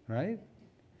 right?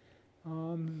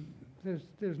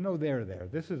 There's no there there.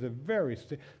 This is a very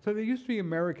so there used to be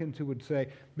Americans who would say,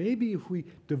 maybe if we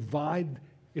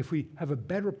have a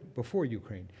better, before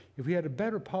Ukraine, if we had a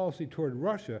better policy toward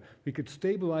Russia, we could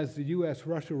stabilize the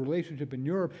U.S.-Russia relationship in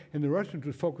Europe, and the Russians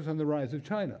would focus on the rise of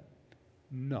China.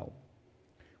 No.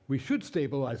 We should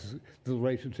stabilize the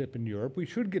relationship in Europe. We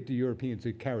should get the Europeans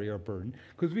to carry our burden,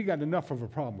 because we got enough of a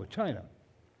problem with China.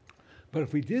 But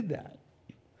if we did that,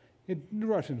 the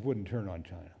Russians wouldn't turn on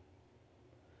China.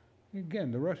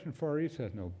 Again, the Russian Far East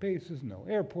has no bases, no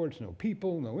airports, no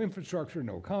people, no infrastructure,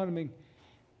 no economy.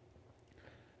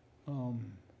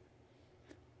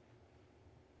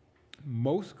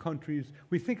 Most countries,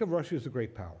 we think of Russia as a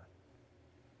great power.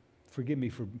 Forgive me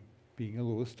for being a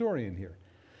little historian here.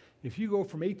 If you go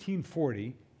from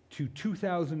 1840 to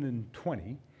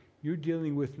 2020, you're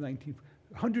dealing with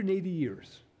 180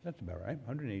 years. That's about right,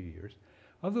 180 years.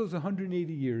 Of those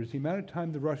 180 years, the amount of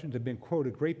time the Russians have been, quote,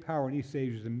 a great power in East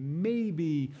Asia is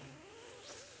maybe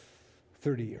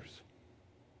 30 years.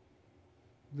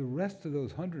 The rest of those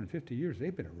 150 years,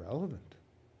 they've been irrelevant.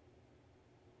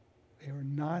 They are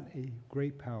not a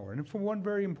great power, and for one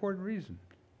very important reason,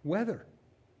 weather.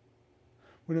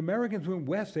 When Americans went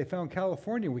west, they found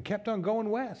California. We kept on going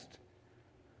west.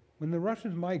 When the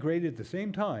Russians migrated at the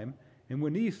same time and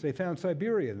went east, they found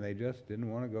Siberia, and they just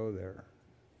didn't want to go there.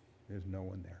 There's no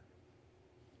one there.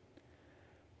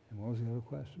 And what was the other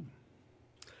question?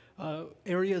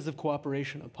 Areas of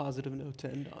cooperation, a positive note to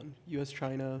end on. U.S.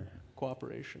 China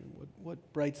cooperation. What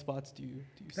bright spots do you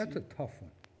see? That's a tough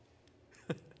one.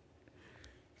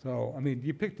 So, I mean,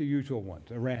 you pick the usual ones.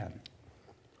 Iran.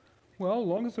 Well, as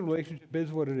long as the relationship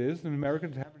is what it is, then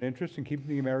Americans have an interest in keeping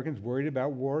the Americans worried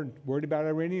about war, worried about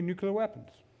Iranian nuclear weapons.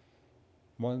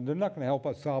 Well, they're not going to help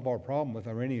us solve our problem with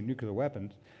Iranian nuclear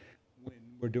weapons when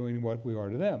we're doing what we are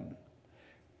to them.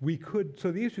 We could,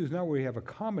 so the issue is not where we have a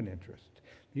common interest.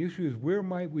 The issue is where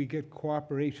might we get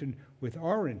cooperation with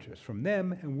our interests from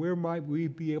them, and where might we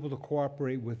be able to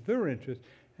cooperate with their interests?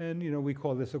 And, we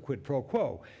call this a quid pro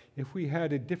quo. If we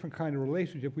had a different kind of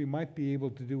relationship, we might be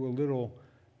able to do a little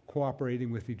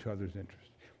cooperating with each other's interests.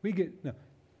 Now,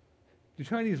 the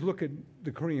Chinese look at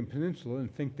the Korean Peninsula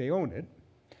and think they own it,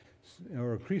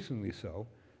 or increasingly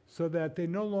so that they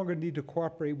no longer need to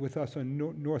cooperate with us on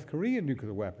North Korean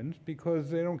nuclear weapons because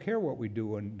they don't care what we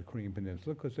do on the Korean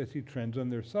Peninsula because they see trends on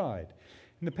their side.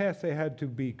 In the past, they had to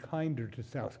be kinder to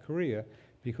South Korea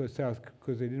because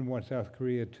they didn't want South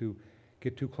Korea to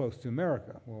get too close to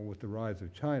America. Well, with the rise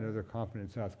of China, they're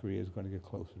confident South Korea is going to get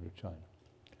closer to China.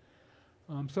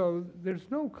 So there's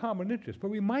no common interest, but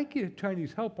we might get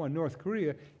Chinese help on North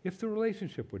Korea if the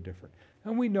relationship were different.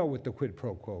 And we know what the quid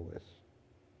pro quo is.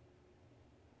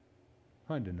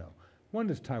 Kind of know. One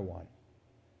is Taiwan,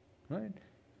 right?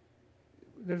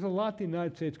 There's a lot the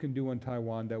United States can do on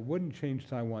Taiwan that wouldn't change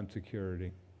Taiwan's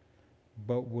security,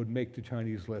 but would make the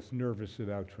Chinese less nervous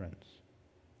about trends.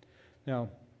 Now,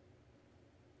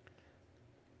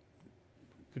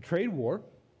 the trade war,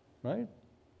 right?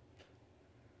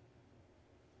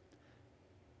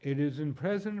 It is in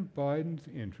President Biden's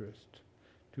interest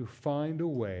to find a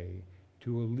way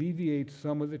to alleviate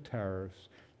some of the tariffs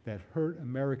that hurt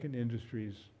American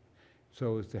industries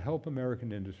so as to help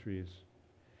American industries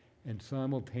and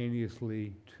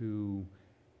simultaneously to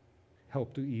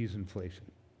help to ease inflation.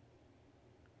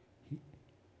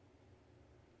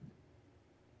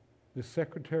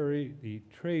 The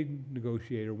trade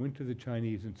negotiator went to the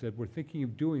Chinese and said, we're thinking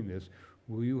of doing this.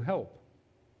 Will you help?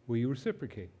 Will you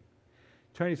reciprocate?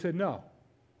 Chinese said, no.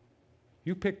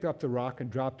 You picked up the rock and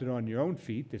dropped it on your own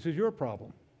feet. This is your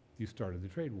problem. You started the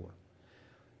trade war.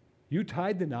 You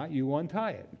tied the knot, you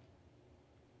untie it.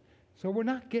 So we're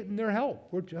not getting their help.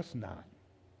 We're just not.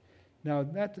 Now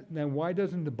why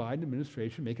doesn't the Biden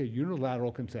administration make a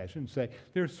unilateral concession and say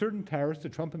there are certain tariffs the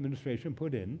Trump administration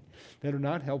put in that are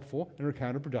not helpful and are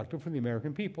counterproductive for the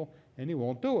American people, and he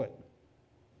won't do it?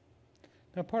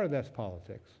 Now, part of that's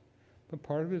politics. But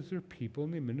part of it is there are people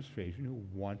in the administration who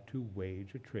want to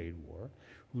wage a trade war,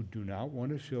 who do not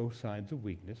want to show signs of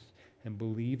weakness and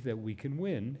believe that we can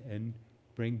win and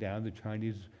bring down the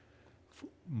Chinese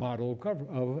model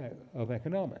of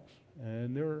economics.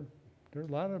 And there are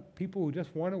a lot of people who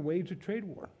just want to wage a trade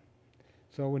war.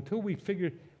 So until we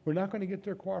figure, we're not going to get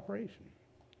their cooperation.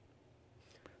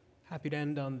 Happy to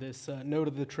end on this note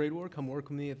of the trade war. Come work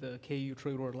with me at the KU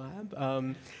Trade War Lab.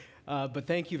 But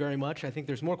thank you very much. I think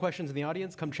there's more questions in the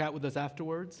audience. Come chat with us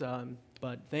afterwards.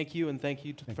 But thank you, and thank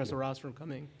you to Professor Ross for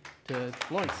coming to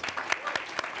Lawrence.